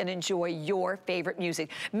Bluetooth and enjoy your favorite music.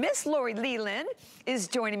 Miss Lori Leland is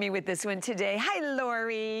joining me with this one today. Hi,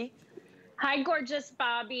 Lori. Hi, gorgeous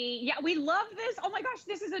Bobby. Yeah, we love this. Oh my gosh,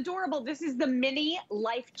 this is adorable. This is the mini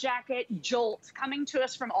life jacket Jolt coming to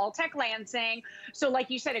us from Altec Lansing. So like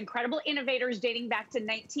you said, incredible innovators dating back to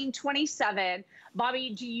 1927.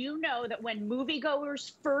 Bobby, do you know that when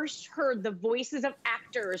moviegoers first heard the voices of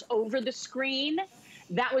actors over the screen,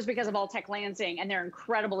 that was because of Altec Lansing and their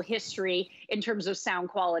incredible history in terms of sound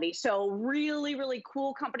quality. So really, really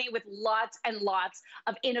cool company with lots and lots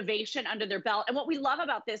of innovation under their belt. And what we love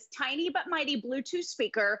about this tiny but mighty Bluetooth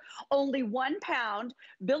speaker, only 1 pound,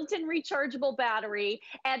 built-in rechargeable battery,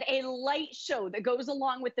 and a light show that goes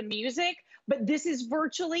along with the music. But this is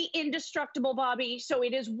virtually indestructible, Bobby. So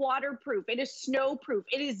it is waterproof, it is snowproof,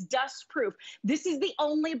 it is dustproof. This is the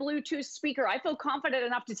only Bluetooth speaker I feel confident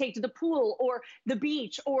enough to take to the pool or the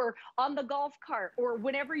beach or on the golf cart or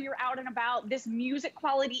whenever you're out and about. This music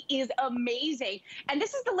quality is amazing. And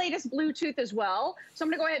this is the latest Bluetooth as well. So I'm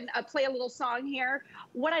gonna go ahead and play a little song here.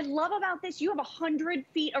 What I love about this, you have 100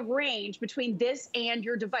 feet of range between this and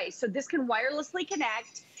your device. So this can wirelessly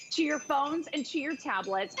connect to your phones and to your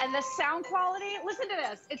tablets. And the sound quality, listen to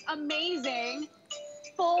this, it's amazing.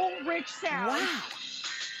 Full, rich sound. Wow.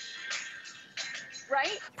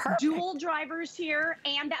 right? Perfect. Dual drivers here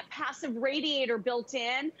and that passive radiator built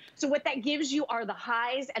in. So what that gives you are the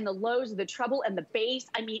highs and the lows, the treble and the bass.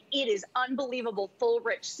 I mean, it is unbelievable, full,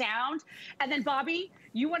 rich sound. And then Bobby,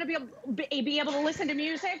 you want to be able to listen to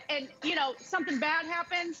music and, you know, something bad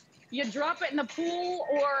happens, you drop it in the pool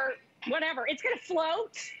or whatever. It's going to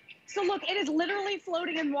float. So look, it is literally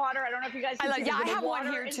floating in water. I don't know if you guys can see yeah, I the have one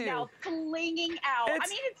water here is too. now flinging out. I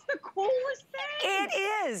mean, it's the coolest thing.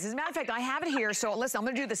 It is. As a matter of fact, I have it here. So listen, I'm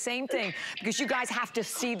going to do the same thing because you guys have to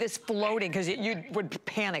see this floating because you would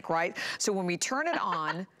panic, right? So when we turn it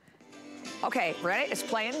on, okay, ready? It's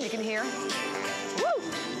playing. You can hear. Woo!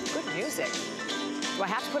 Good music. Do I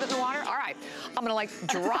have to put it in the water? All right. I'm going to like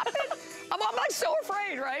drop it. I'm like so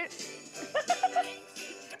afraid, right?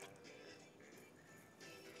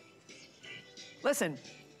 Listen,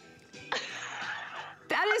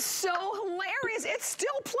 that is so hilarious. It's still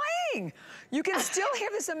playing. You can still hear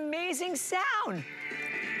this amazing sound.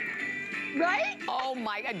 Right? Oh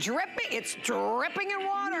my God, dripping. It's dripping in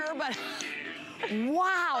water, but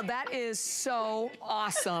wow, that is so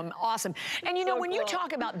awesome, awesome. And you know, when you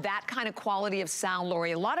talk about that kind of quality of sound,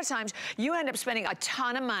 Lori, a lot of times you end up spending a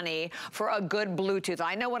ton of money for a good Bluetooth.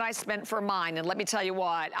 I know what I spent for mine, and let me tell you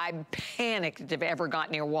what, I panicked if I ever got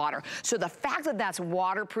near water. So the fact that that's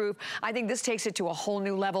waterproof, I think this takes it to a whole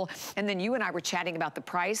new level. And then you and I were chatting about the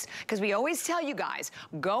price, because we always tell you guys,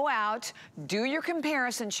 go out, do your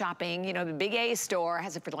comparison shopping. You know, the Big A store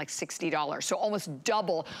has it for like $60, so almost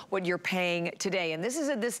double what you're paying today. And this is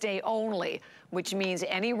a this day only, which means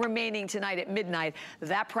any remaining tonight at midnight,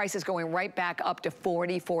 that price is going right back up to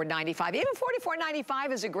 $44.95. Even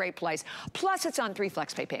 $44.95 is a great price. Plus, it's on 3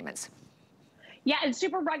 FlexPay payments. Yeah, it's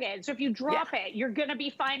super rugged. So if you drop it, you're going to be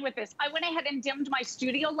fine with this. I went ahead and dimmed my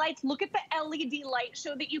studio lights. Look at the LED light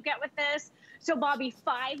show that you get with this. So Bobby,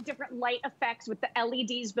 5 different light effects with the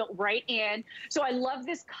LEDs built right in. So I love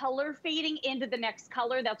this color fading into the next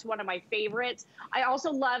color. That's one of my favorites. I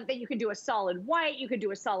also love that you can do a solid white, you can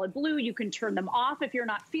do a solid blue, you can turn them off if you're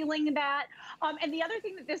not feeling that. And the other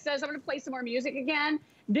thing that this does, I'm going to play some more music again.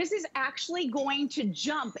 This is actually going to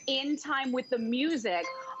jump in time with the music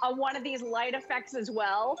on one of these light effects as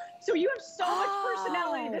well. So you have so much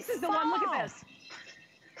personality. This is the one, look at this.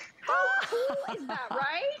 How cool is that,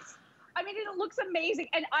 right? I mean, it looks amazing.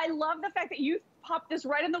 And I love the fact that you popped this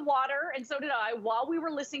right in the water, and so did I, while we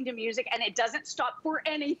were listening to music, and it doesn't stop for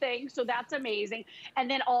anything, so that's amazing.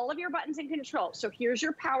 And then all of your buttons in control. So here's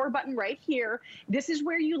your power button right here. This is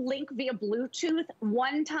where you link via Bluetooth,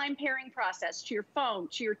 one-time pairing process to your phone,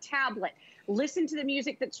 to your tablet. Listen to the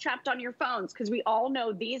music that's trapped on your phones, because we all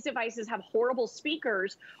know these devices have horrible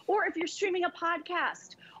speakers. Or if you're streaming a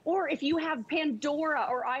podcast, or if you have Pandora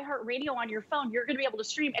or iHeartRadio on your phone, you're going to be able to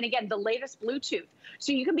stream. And again, the latest Bluetooth.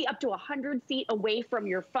 So you can be up to 100 feet away from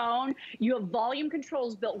your phone. You have volume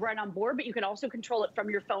controls built right on board, but you can also control it from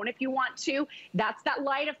your phone if you want to. That's that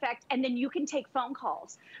light effect. And then you can take phone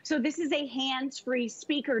calls. So this is a hands-free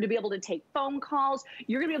speaker to be able to take phone calls.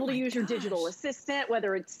 You're going to be able to use your digital assistant,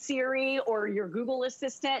 whether it's Siri or your Google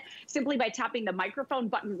Assistant, simply by tapping the microphone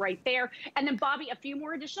button right there. And then, Bobby, a few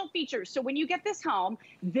more additional features. So when you get this home,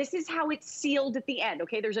 this is how it's sealed at the end,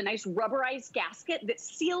 okay? There's a nice rubberized gasket that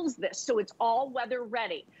seals this, so it's all weather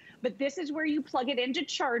ready. But this is where you plug it in to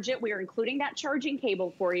charge it. We are including that charging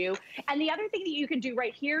cable for you. And the other thing that you can do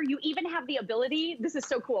right here, you even have the ability, this is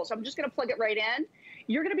so cool, so I'm just gonna plug it right in.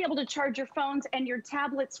 You're gonna be able to charge your phones and your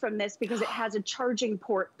tablets from this because it has a charging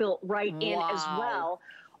port built right in as well.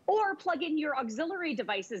 Or plug in your auxiliary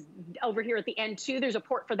devices over here at the end too. There's a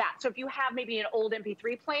port for that. So if you have maybe an old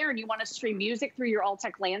MP3 player and you want to stream music through your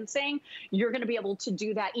Alltech Lansing, you're going to be able to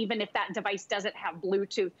do that even if that device doesn't have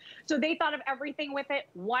Bluetooth. So they thought of everything with it.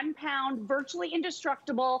 1 pound, virtually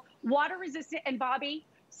indestructible, water resistant, and Bobby,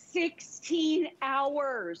 16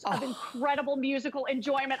 hours of incredible musical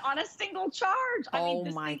enjoyment on a single charge. I mean,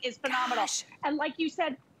 this thing is phenomenal. And like you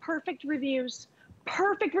said, perfect reviews.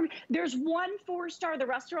 Perfect. There's 1 4-star, the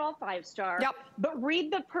rest are all 5-star. Yep. But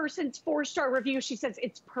read the person's 4-star review. She says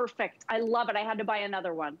it's perfect. I love it. I had to buy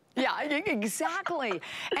another one. Yeah, exactly.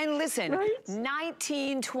 And listen,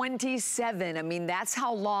 1927. I mean, that's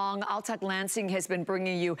how long Alltech Lansing has been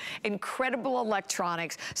bringing you incredible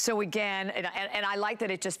electronics. So again, and I like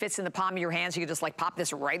that it just fits in the palm of your hand. So you can just like pop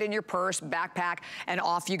this right in your purse, backpack, and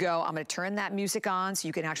off you go. I'm going to turn that music on so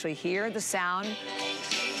you can actually hear the sound.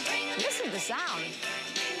 Listen to the sound.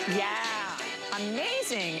 Yeah,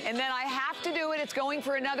 amazing. And then I have to do it. It's going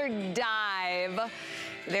for another dive.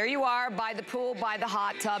 There you are, by the pool, by the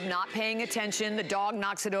hot tub, not paying attention. The dog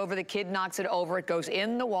knocks it over, the kid knocks it over. It goes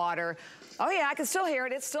in the water. Oh yeah, I can still hear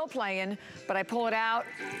it. It's still playing, but I pull it out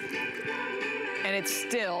and it's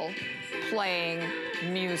still playing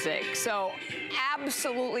music. So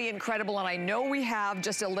absolutely incredible. And I know we have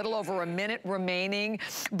just a little over a minute remaining,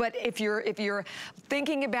 but if you're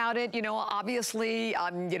thinking about it, you know, obviously,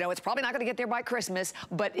 you know, it's probably not going to get there by Christmas,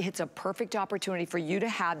 but it's a perfect opportunity for you to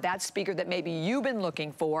have that speaker that maybe you've been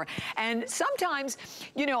looking for. And sometimes,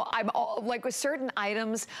 you know, I'm like with certain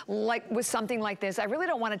items, like with something like this, I really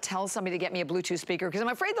don't want to tell somebody to get me a Bluetooth speaker because I'm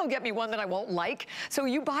afraid they'll get me one that I won't like. So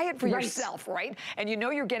you buy it for yourself, right? And you know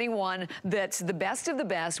you're getting one that's the best of the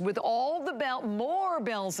best with all the more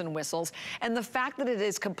bells and whistles. And the fact that it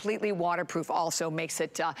is completely waterproof also makes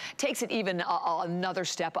it, takes it even another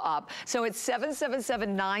step up. So it's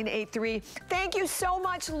 777983. Thank you so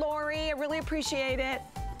much, Lori. I really appreciate it.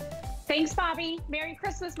 Thanks, Bobby. Merry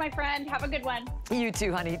Christmas, my friend. Have a good one. You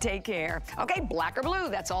too, honey. Take care. Okay, black or blue,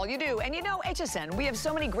 that's all you do. And you know, HSN, we have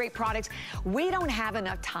so many great products. We don't have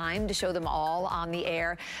enough time to show them all on the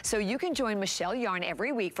air. So you can join Michelle Yarn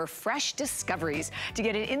every week for fresh discoveries to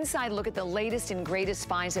get an inside look at the latest and greatest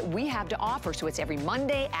finds that we have to offer. So it's every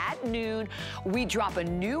Monday at noon. We drop a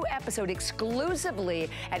new episode exclusively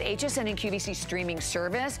at HSN and QVC streaming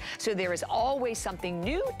service. So there is always something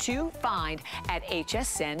new to find at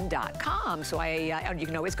hsn.com. So you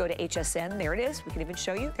can always go to HSN. There it is. We can even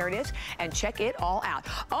show you. There it is. And check it all out.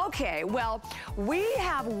 Okay, well, we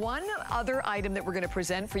have one other item that we're going to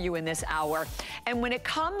present for you in this hour. And when it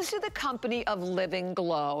comes to the company of Living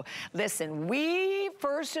Glow, listen, we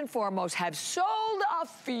first and foremost have sold a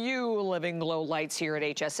few Living Glow lights here at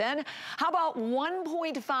HSN. How about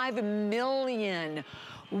 1.5 million?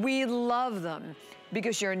 We love them,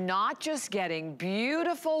 because you're not just getting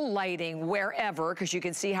beautiful lighting wherever, because you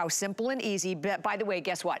can see how simple and easy. But by the way,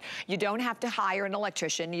 guess what? You don't have to hire an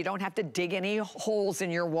electrician. You don't have to dig any holes in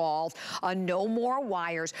your walls. No more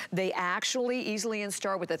wires. They actually easily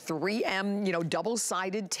install with a 3M, you know,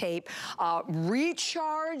 double-sided tape.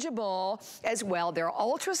 Rechargeable as well. They're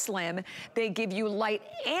ultra slim. They give you light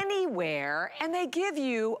anywhere, and they give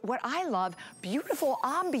you, what I love, beautiful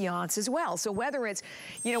ambiance as well. So whether it's,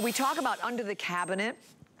 you know, we talk about under the cabinet,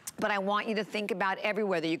 but I want you to think about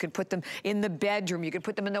everywhere that you could put them in the bedroom, you could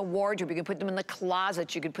put them in the wardrobe, you could put them in the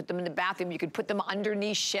closet, you could put them in the bathroom, you could put them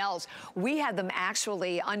underneath shelves. We had them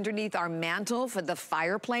actually underneath our mantle for the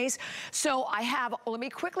fireplace. So I have, let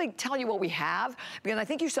me quickly tell you what we have, because I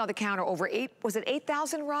think you saw the counter over was it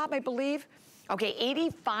 8,000, Rob, I believe? Okay,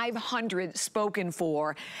 8,500 spoken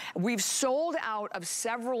for. We've sold out of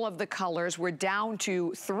several of the colors. We're down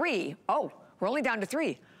to 3. Oh, we're only down to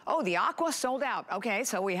 3. Oh, the aqua sold out. Okay,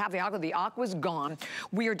 so we have the aqua. The aqua's gone.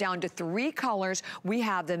 We are down to 3 colors. We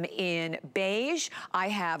have them in beige, I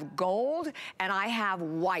have gold, and I have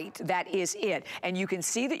white. That is it. And you can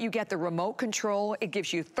see that you get the remote control. It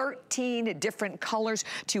gives you 13 different colors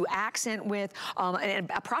to accent with, and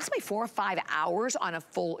approximately 4 or 5 hours on a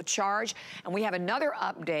full charge. And we have another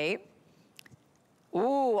update.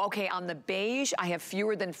 Ooh, okay, on the beige, I have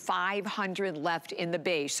fewer than 500 left in the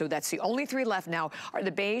beige. So that's the only 3 left now are the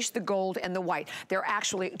beige, the gold, and the white. They're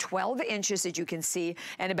actually 12 inches, as you can see,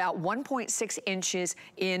 and about 1.6 inches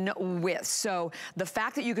in width. So the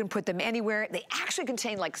fact that you can put them anywhere, they actually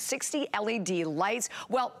contain like 60 LED lights.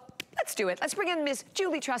 Well, let's do it. Let's bring in Miss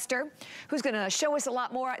Julie Truster, who's gonna show us a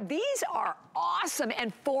lot more. These are awesome,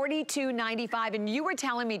 and $42.95. And you were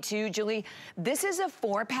telling me too, Julie, this is a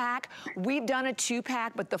 4-pack. We've done a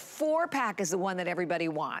 2-pack, but the 4-pack is the one that everybody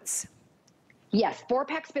wants. Yes,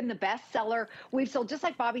 4-pack's been the best seller. We've sold, just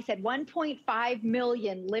like Bobby said, 1.5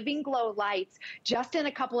 million Living Glow lights just in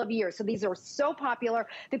a couple of years. So these are so popular.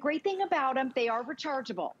 The great thing about them, they are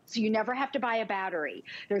rechargeable. So you never have to buy a battery.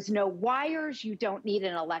 There's no wires. You don't need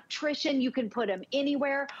an electrician. You can put them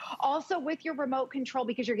anywhere. Also with your remote control,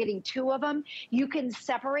 because you're getting 2 of them, you can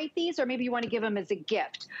separate these, or maybe you want to give them as a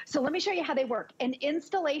gift. So let me show you how they work. And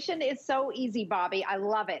installation is so easy, Bobby. I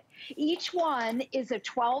love it. Each one is a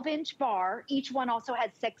 12-inch bar. Each one also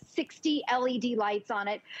has 60 LED lights on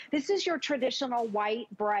it. This is your traditional white,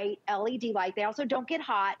 bright LED light. They also don't get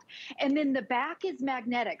hot. And then the back is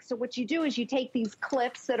magnetic. So what you do is you take these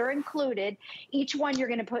clips that are included. Each one you're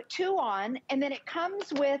going to put 2 on, and then it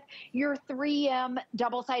comes with your 3M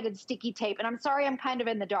double-sided sticky tape. And I'm sorry, I'm kind of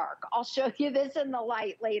in the dark. I'll show you this in the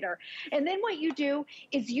light later. And then what you do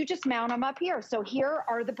is you just mount them up here. So here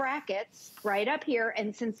are the brackets right up here.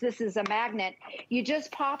 And since this is a magnet, you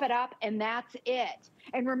just pop it up, and that's it.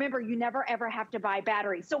 And remember, you never ever have to buy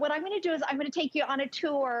batteries. So what I'm going to do is I'm going to take you on a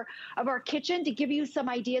tour of our kitchen to give you some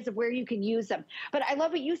ideas of where you can use them. But I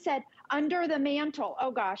love what you said, under the mantle.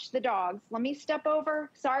 Oh gosh, the dogs. Let me step over.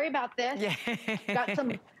 Sorry about this. Yeah. Got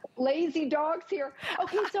some lazy dogs here.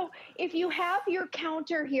 Okay, so if you have your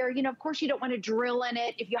counter here, you know, of course you don't want to drill in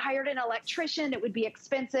it. If you hired an electrician, it would be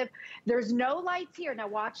expensive. There's no lights here. Now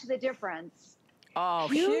watch the difference. Oh,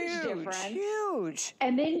 Huge difference. huge.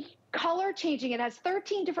 And then color changing. It has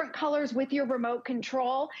 13 different colors with your remote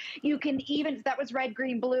control. You can even, that was red,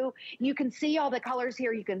 green, blue. You can see all the colors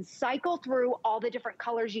here. You can cycle through all the different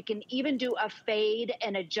colors. You can even do a fade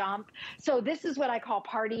and a jump. So this is what I call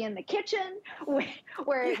party in the kitchen,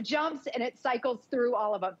 where it jumps and it cycles through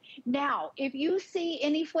all of them. Now, if you see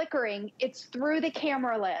any flickering, it's through the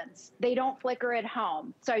camera lens. They don't flicker at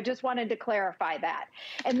home. So I just wanted to clarify that.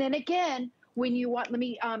 And then again, when you want, let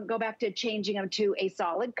me go back to changing them to a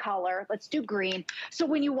solid color. Let's do green. So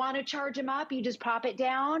when you want to charge them up, you just pop it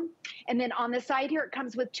down. And then on the side here, it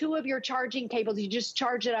comes with 2 of your charging cables. You just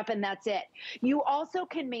charge it up and that's it. You also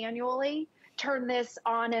can manually turn this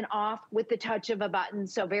on and off with the touch of a button.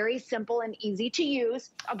 So very simple and easy to use.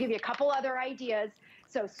 I'll give you a couple other ideas.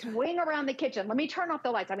 So swing around the kitchen. Let me turn off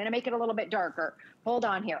the lights. I'm going to make it a little bit darker. Hold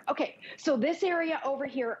on here. Okay, so this area over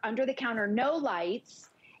here under the counter, no lights.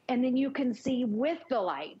 And then you can see with the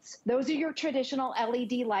lights. Those are your traditional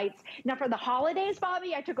LED lights. Now for the holidays,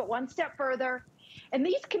 Bobby, I took it one step further. And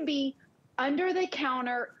these can be under the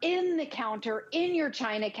counter, in your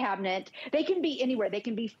china cabinet. They can be anywhere. They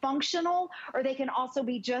can be functional, or they can also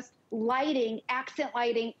be just lighting, accent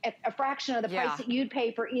lighting, at a fraction of the price that you'd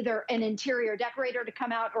pay for either an interior decorator to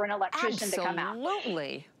come out or an electrician to come out.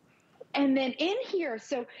 Absolutely. And then in here,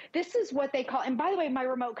 so this is what they call, and by the way, my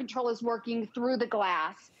remote control is working through the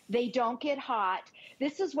glass. They don't get hot.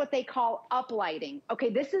 This is what they call uplighting. Okay,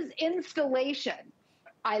 this is installation.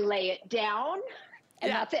 I lay it down,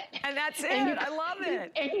 and that's it. And that's it. I love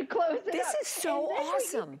it. And you close it up. This is so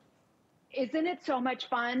awesome. Isn't it so much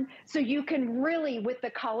fun? So you can really, with the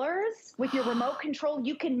colors, with your remote control,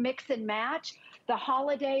 you can mix and match. The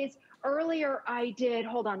holidays, earlier I did,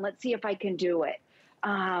 hold on, let's see if I can do it.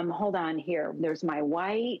 Hold on here. There's my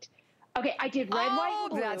white. Okay, I did red, white, and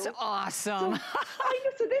blue. Oh, that's awesome.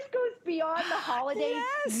 So this goes beyond the holidays,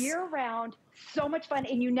 year round. So much fun,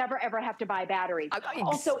 and you never ever have to buy batteries.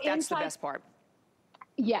 Also, that's the best part.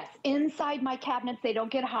 Yes, inside my cabinets, they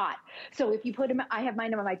don't get hot. So if you put them, I have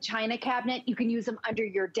mine in my china cabinet, you can use them under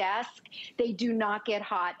your desk. They do not get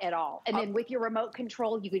hot at all. And then with your remote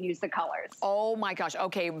control, you can use the colors. Oh my gosh,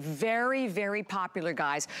 okay, very, very popular,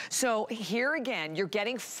 guys. So here again, you're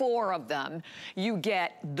getting 4 of them. You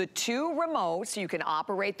get the 2 remotes, you can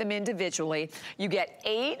operate them individually. You get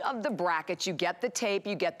 8 of the brackets, you get the tape,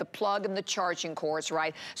 you get the plug and the charging cords,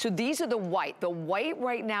 right? So these are the white. The white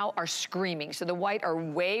right now are screaming. So the white are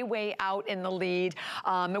way, way out in the lead.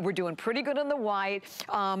 We're doing pretty good on the white.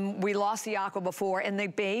 We lost the aqua before, and the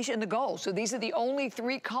beige and the gold. So these are the only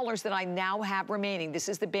 3 colors that I now have remaining. This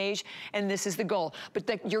is the beige and this is the gold.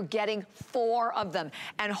 But you're getting 4 of them.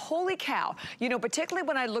 And holy cow, you know, particularly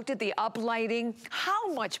when I looked at the uplighting,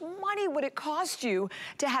 how much money would it cost you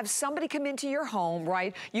to have somebody come into your home,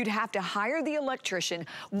 right? You'd have to hire the electrician.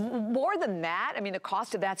 More than that, I mean, the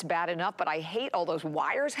cost of that's bad enough, but I hate all those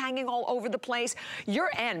wires hanging all over the place.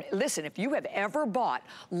 And listen, if you have ever bought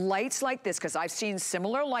lights like this, because I've seen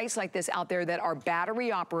similar lights like this out there that are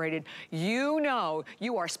battery operated, you know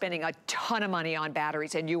you are spending a ton of money on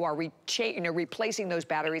batteries, and you are replacing those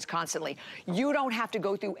batteries constantly. You don't have to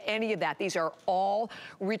go through any of that. These are all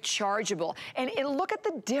rechargeable. And look at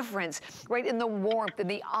the difference, right, in the warmth and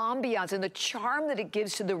the ambiance and the charm that it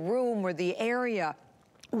gives to the room or the area,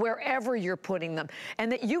 wherever you're putting them, and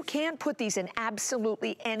that you can put these in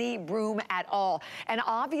absolutely any room at all. And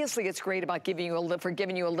obviously it's great about giving you a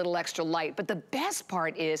little extra light, but the best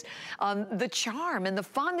part is the charm and the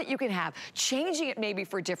fun that you can have, changing it maybe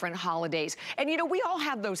for different holidays. And you know, we all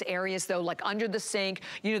have those areas though, like under the sink,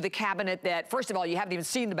 you know, the cabinet that, first of all, you haven't even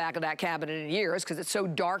seen the back of that cabinet in years because it's so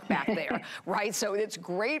dark back there, right? So it's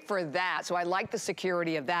great for that. So I like the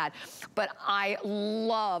security of that, but I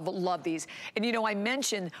love these. And you know, I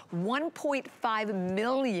mentioned 1.5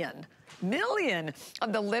 million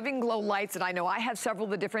of the Living Glow lights, and I know I have several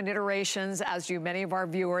of the different iterations, as do many of our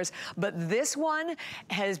viewers, but this one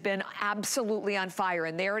has been absolutely on fire,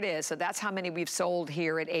 and there it is. So that's how many we've sold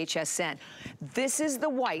here at HSN. This is the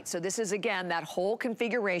white, so this is, again, that whole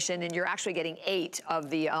configuration, and you're actually getting 8 of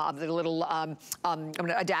the little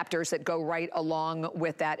adapters that go right along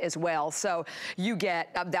with that as well. So you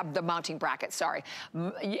get the mounting bracket, sorry.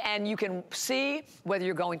 And you can see whether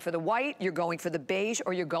you're going for the white, you're going for the beige,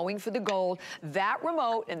 or you're going for the gold. That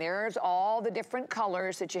remote, and there's all the different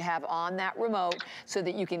colors that you have on that remote, so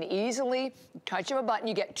that you can easily, touch of a button,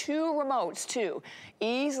 you get 2 remotes too.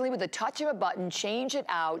 Easily with a touch of a button, change it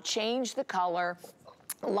out, change the color.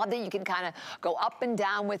 Love that you can kind of go up and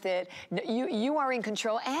down with it. You are in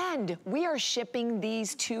control, and we are shipping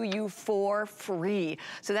these to you for free.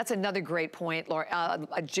 So that's another great point,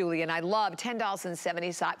 Julie. And I love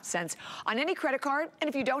 $10.70 on any credit card. And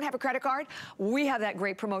if you don't have a credit card, we have that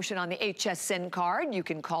great promotion on the HSN card. You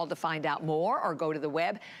can call to find out more or go to the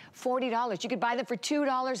web. $40. You could buy them for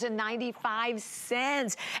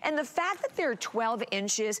 $2.95. And the fact that they're 12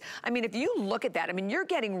 inches, I mean, if you look at that, I mean, you're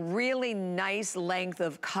getting really nice length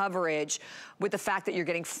of coverage with the fact that you're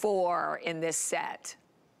getting 4 in this set.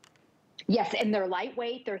 Yes, and they're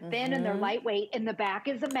lightweight, they're thin, and they're lightweight, and the back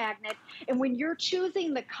is a magnet. And when you're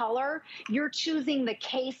choosing the color, you're choosing the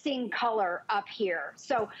casing color up here.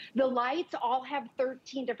 So the lights all have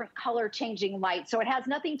 13 different color changing lights. So it has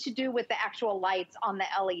nothing to do with the actual lights on the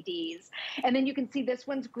LEDs. And then you can see this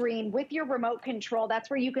one's green with your remote control. That's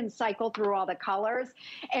where you can cycle through all the colors.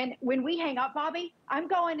 And when we hang up, Bobby, I'm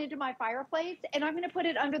going into my fireplace, and I'm going to put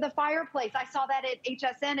it under the fireplace. I saw that at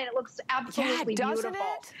HSN, and it looks absolutely beautiful.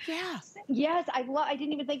 It? Yeah. Yes, I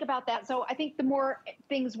didn't even think about that. So I think the more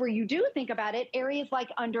things where you do think about it, areas like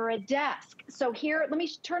under a desk. So here, let me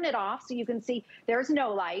turn it off so you can see there's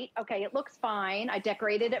no light. Okay, it looks fine. I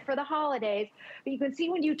decorated it for the holidays. But you can see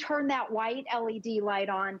when you turn that white LED light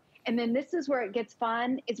on, and then this is where it gets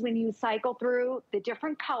fun, is when you cycle through the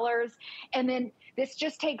different colors. And then this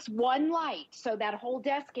just takes one light, so that whole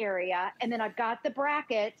desk area. And then I've got the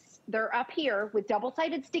brackets. They're up here with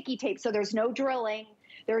double-sided sticky tape, so there's no drilling.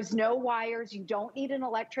 There's no wires. You don't need an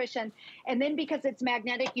electrician. And then because it's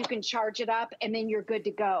magnetic, you can charge it up, and then you're good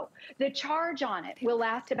to go. The charge on it will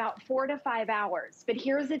last about 4 to 5 hours. But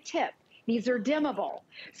here's a tip. These are dimmable.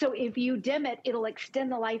 So if you dim it, it'll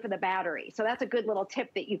extend the life of the battery. So that's a good little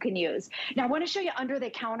tip that you can use. Now, I want to show you under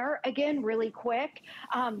the counter again really quick,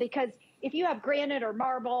 because if you have granite or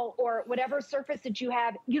marble or whatever surface that you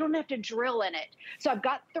have, you don't have to drill in it. So I've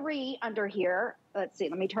got 3 under here. Let's see,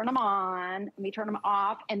 let me turn them on. Let me turn them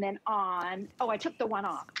off and then on. Oh, I took the one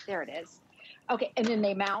off. There it is. Okay, and then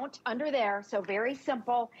they mount under there. So very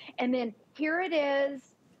simple. And then here it is,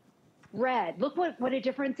 red. Look what a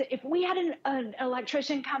difference. If we had an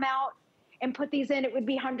electrician come out and put these in, it would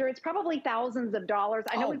be hundreds, probably thousands of dollars.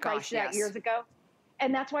 I know we priced that years ago.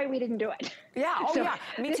 And that's why we didn't do it. Yeah, yeah,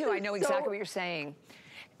 me too. I know exactly what you're saying.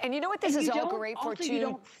 And you know what this is all great for too? You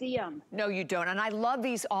don't see them. No, you don't. And I love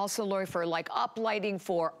these also, Lori, for like uplighting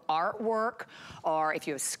for artwork, or if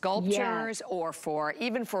you have sculptures, or for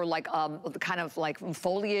even for like kind of like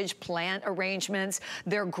foliage plant arrangements.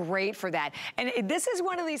 They're great for that. And this is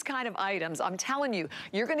one of these kind of items, I'm telling you,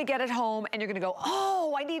 you're gonna get it home and you're gonna go,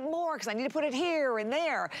 oh, I need more because I need to put it here and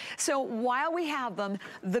there. So while we have them,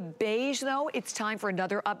 the beige though, it's time for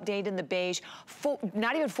another update in the beige.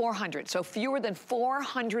 Not even 400, so fewer than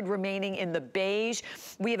 400 remaining in the beige.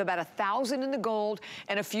 We have about 1,000 in the gold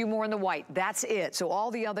and a few more in the white. That's it. So all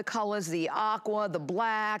the other colors, the aqua, the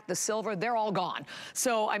black, the silver, they're all gone.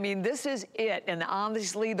 So, I mean, this is it. And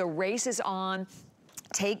honestly, the race is on.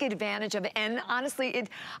 Take advantage of it. And honestly,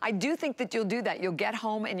 I do think that you'll do that. You'll get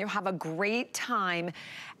home and you'll have a great time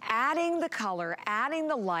adding the color, adding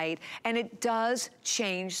the light, and it does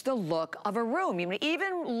change the look of a room. I mean,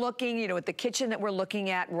 even looking, you know, at the kitchen that we're looking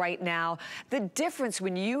at right now, the difference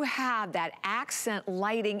when you have that accent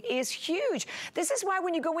lighting is huge. This is why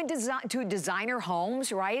when you go into designer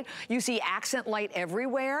homes, right, you see accent light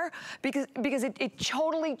everywhere because it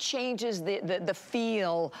totally changes the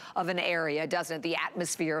feel of an area, doesn't it? The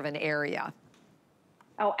atmosphere of an area.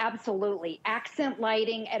 Oh, absolutely. Accent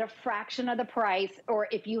lighting at a fraction of the price, or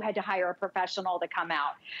if you had to hire a professional to come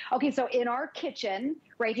out. Okay, so in our kitchen,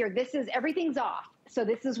 right here, everything's off. So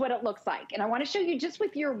this is what it looks like. And I want to show you just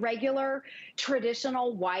with your regular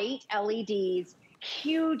traditional white LEDs,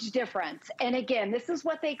 huge difference. And again, this is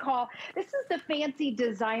what they call, this is the fancy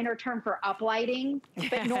designer term for uplighting,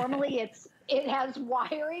 but normally it has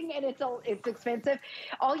wiring and it's expensive.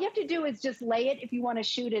 All you have to do is just lay it if you want to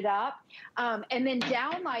shoot it up. And then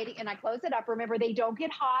down lighting, and I close it up. Remember, they don't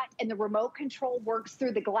get hot and the remote control works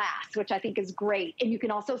through the glass, which I think is great. And you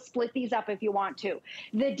can also split these up if you want to.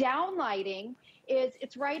 The down lighting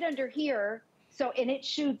it's right under here. So, and it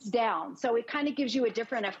shoots down. So it kind of gives you a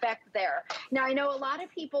different effect there. Now, I know a lot of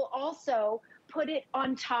people also put it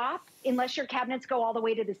on top, unless your cabinets go all the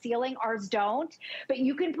way to the ceiling. Ours don't, but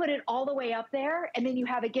you can put it all the way up there, and then you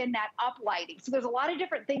have, again, that up lighting. So there's a lot of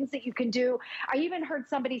different things that you can do. I even heard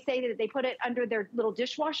somebody say that they put it under their little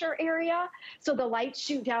dishwasher area, so the lights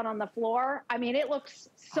shoot down on the floor. I mean, it looks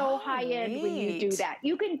so high-end when you do that.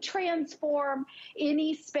 You can transform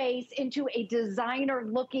any space into a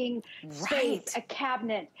designer-looking space, a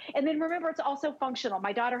cabinet. And then remember, it's also functional.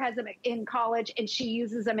 My daughter has them in college, and she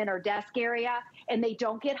uses them in her desk area. and they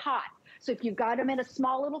don't get hot. So if you've got them in a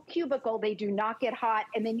small little cubicle, they do not get hot.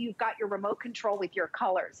 And then you've got your remote control with your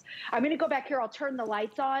colors. I'm going to go back here. I'll turn the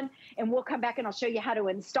lights on, and we'll come back and I'll show you how to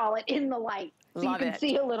install it in the light. So you can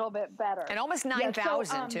see a little bit better. And almost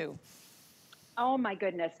 9,000 too. Oh my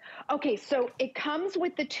goodness. Okay, so it comes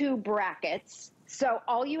with the 2 brackets. So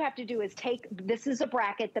all you have to do is this is a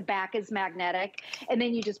bracket, the back is magnetic, and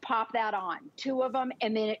then you just pop that on, 2 of them,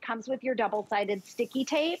 and then it comes with your double-sided sticky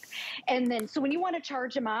tape. And then, so when you want to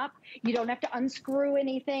charge them up, you don't have to unscrew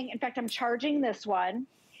anything. In fact, I'm charging this one.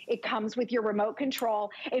 It comes with your remote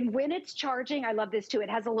control. And when it's charging, I love this too, it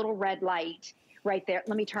has a little red light right there.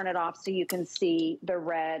 Let me turn it off so you can see the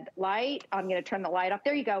red light. I'm going to turn the light off.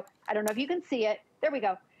 There you go. I don't know if you can see it. There we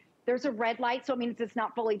go. There's a red light, so it means it's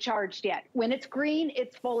not fully charged yet. When it's green,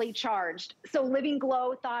 it's fully charged. So Living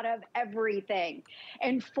Glow thought of everything.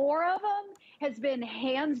 And 4 of them has been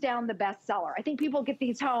hands down the best seller. I think people get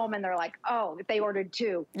these home and they're like, oh, if they ordered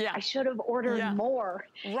 2, I should have ordered more.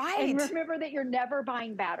 Right. And remember that you're never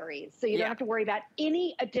buying batteries, so you don't have to worry about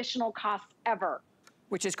any additional costs ever.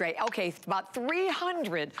 Which is great. Okay, about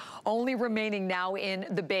 300 only remaining now in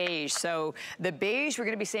the beige. So the beige, we're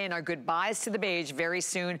gonna be saying our goodbyes to the beige very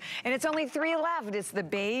soon. And it's only 3 left. It's the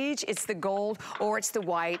beige, it's the gold, or it's the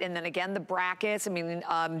white. And then again, the brackets. I mean,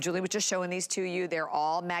 Julie was just showing these to you. They're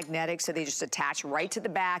all magnetic, so they just attach right to the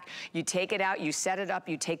back. You take it out, you set it up,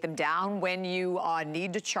 you take them down when you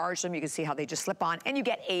need to charge them. You can see how they just slip on. And you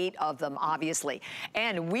get 8 of them, obviously.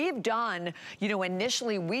 And we've done, you know,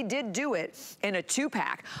 initially we did do it in a 2-pack.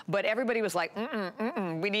 But everybody was like,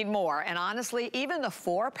 we need more. And honestly, even the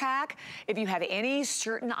 4-pack, if you have any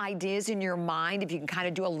certain ideas in your mind, if you can kind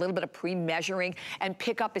of do a little bit of pre-measuring and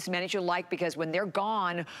pick up as many as you like, because when they're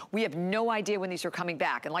gone, we have no idea when these are coming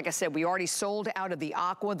back. And like I said, we already sold out of the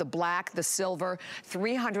aqua, the black, the silver,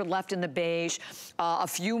 300 left in the beige, a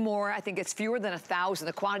few more. I think it's fewer than 1,000.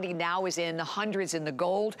 The quantity now is in the hundreds in the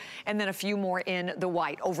gold, and then a few more in the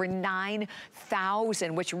white. Over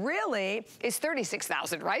 9,000, which really is 36,000,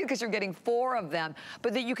 right? Because you're getting 4 of them,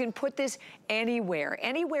 but that you can put this anywhere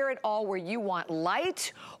at all where you want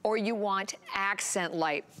light or you want accent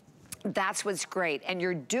light. That's what's great. And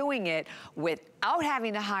you're doing it without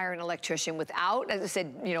having to hire an electrician, without, as I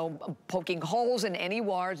said, you know, poking holes in any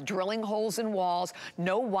wires, drilling holes in walls,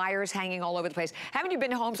 no wires hanging all over the place. Haven't you been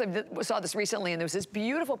to homes? I saw this recently, and there was this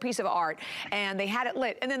beautiful piece of art, and they had it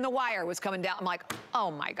lit, and then the wire was coming down. I'm like, oh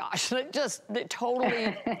my gosh, it just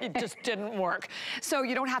didn't work. So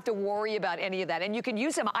you don't have to worry about any of that. And you can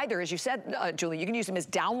use them either, as you said, Julie, you can use them as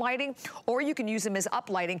down lighting, or you can use them as up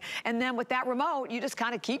lighting. And then with that remote, you just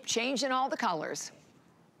kind of keep changing all the colors.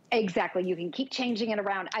 Exactly. You can keep changing it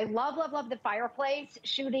around. I love, love, love the fireplace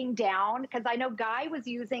shooting down, because I know Guy was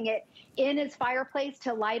using it in his fireplace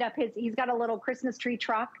to light up he's got a little Christmas tree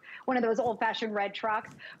truck, one of those old-fashioned red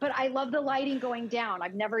trucks. But I love the lighting going down.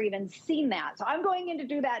 I've never even seen that. So I'm going in to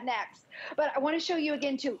do that next. But I want to show you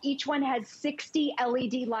again, too. Each one has 60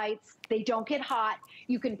 LED lights. They don't get hot.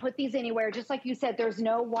 You can put these anywhere. Just like you said, there's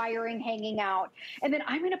no wiring hanging out. And then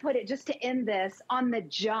I'm going to put it, just to end this, on the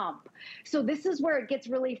jump. So this is where it gets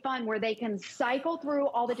really fun, where they can cycle through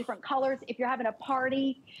all the different colors. If you're having a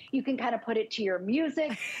party, you can kind of put it to your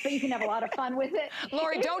music, but you can have a lot of fun with it.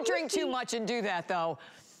 Lori, don't drink too much and do that, though.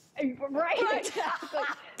 Right, exactly.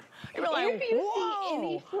 You're like, if you see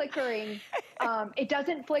any flickering, it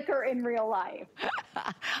doesn't flicker in real life.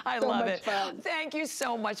 I love it. Fun. Thank you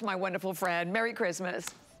so much, my wonderful friend. Merry Christmas.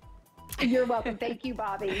 You're welcome. Thank you,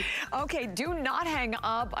 Bobby. Okay, do not hang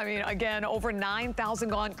up. I mean, again, over 9,000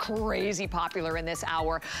 gone. Crazy popular in this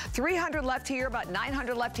hour. 300 left here, about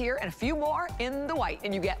 900 left here, and a few more in the white.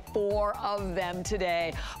 And you get 4 of them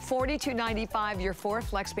today. $42.95, your 4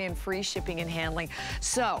 FlexBand free shipping and handling.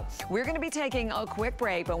 So we're going to be taking a quick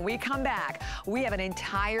break. But when we come back, we have an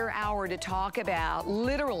entire hour to talk about,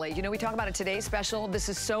 literally, you know, we talk about a today's special. This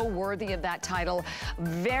is so worthy of that title.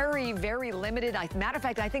 Very, very limited. Matter of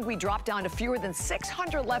fact, I think we dropped down to fewer than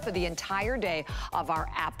 600 left for the entire day of our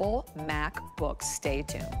Apple MacBooks. Stay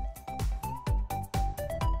tuned.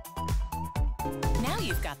 Now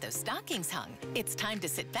you've got those stockings hung, it's time to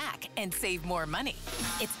sit back and save more money.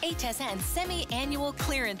 It's HSN's semi-annual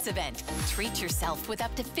clearance event. Treat yourself with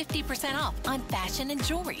up to 50% off on fashion and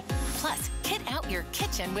jewelry. Plus, kit out your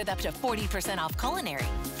kitchen with up to 40% off culinary.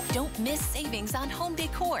 Don't miss savings on home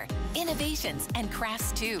decor, innovations, and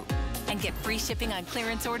crafts too. And get free shipping on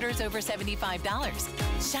clearance orders over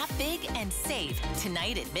 $75. Shop big and save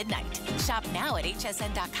tonight at midnight. Shop now at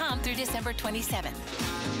hsn.com through December 27th.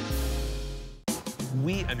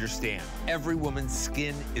 We understand every woman's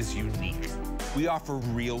skin is unique. We offer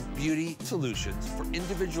real beauty solutions for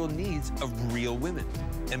individual needs of real women,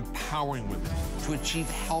 empowering women to achieve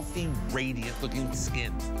healthy, radiant-looking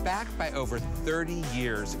skin. Backed by over 30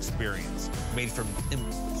 years' experience, made from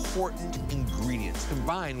important ingredients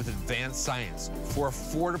combined with advanced science for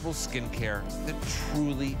affordable skincare that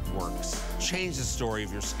truly works. Change the story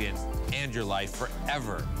of your skin and your life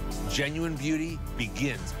forever. Genuine beauty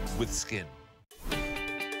begins with skin.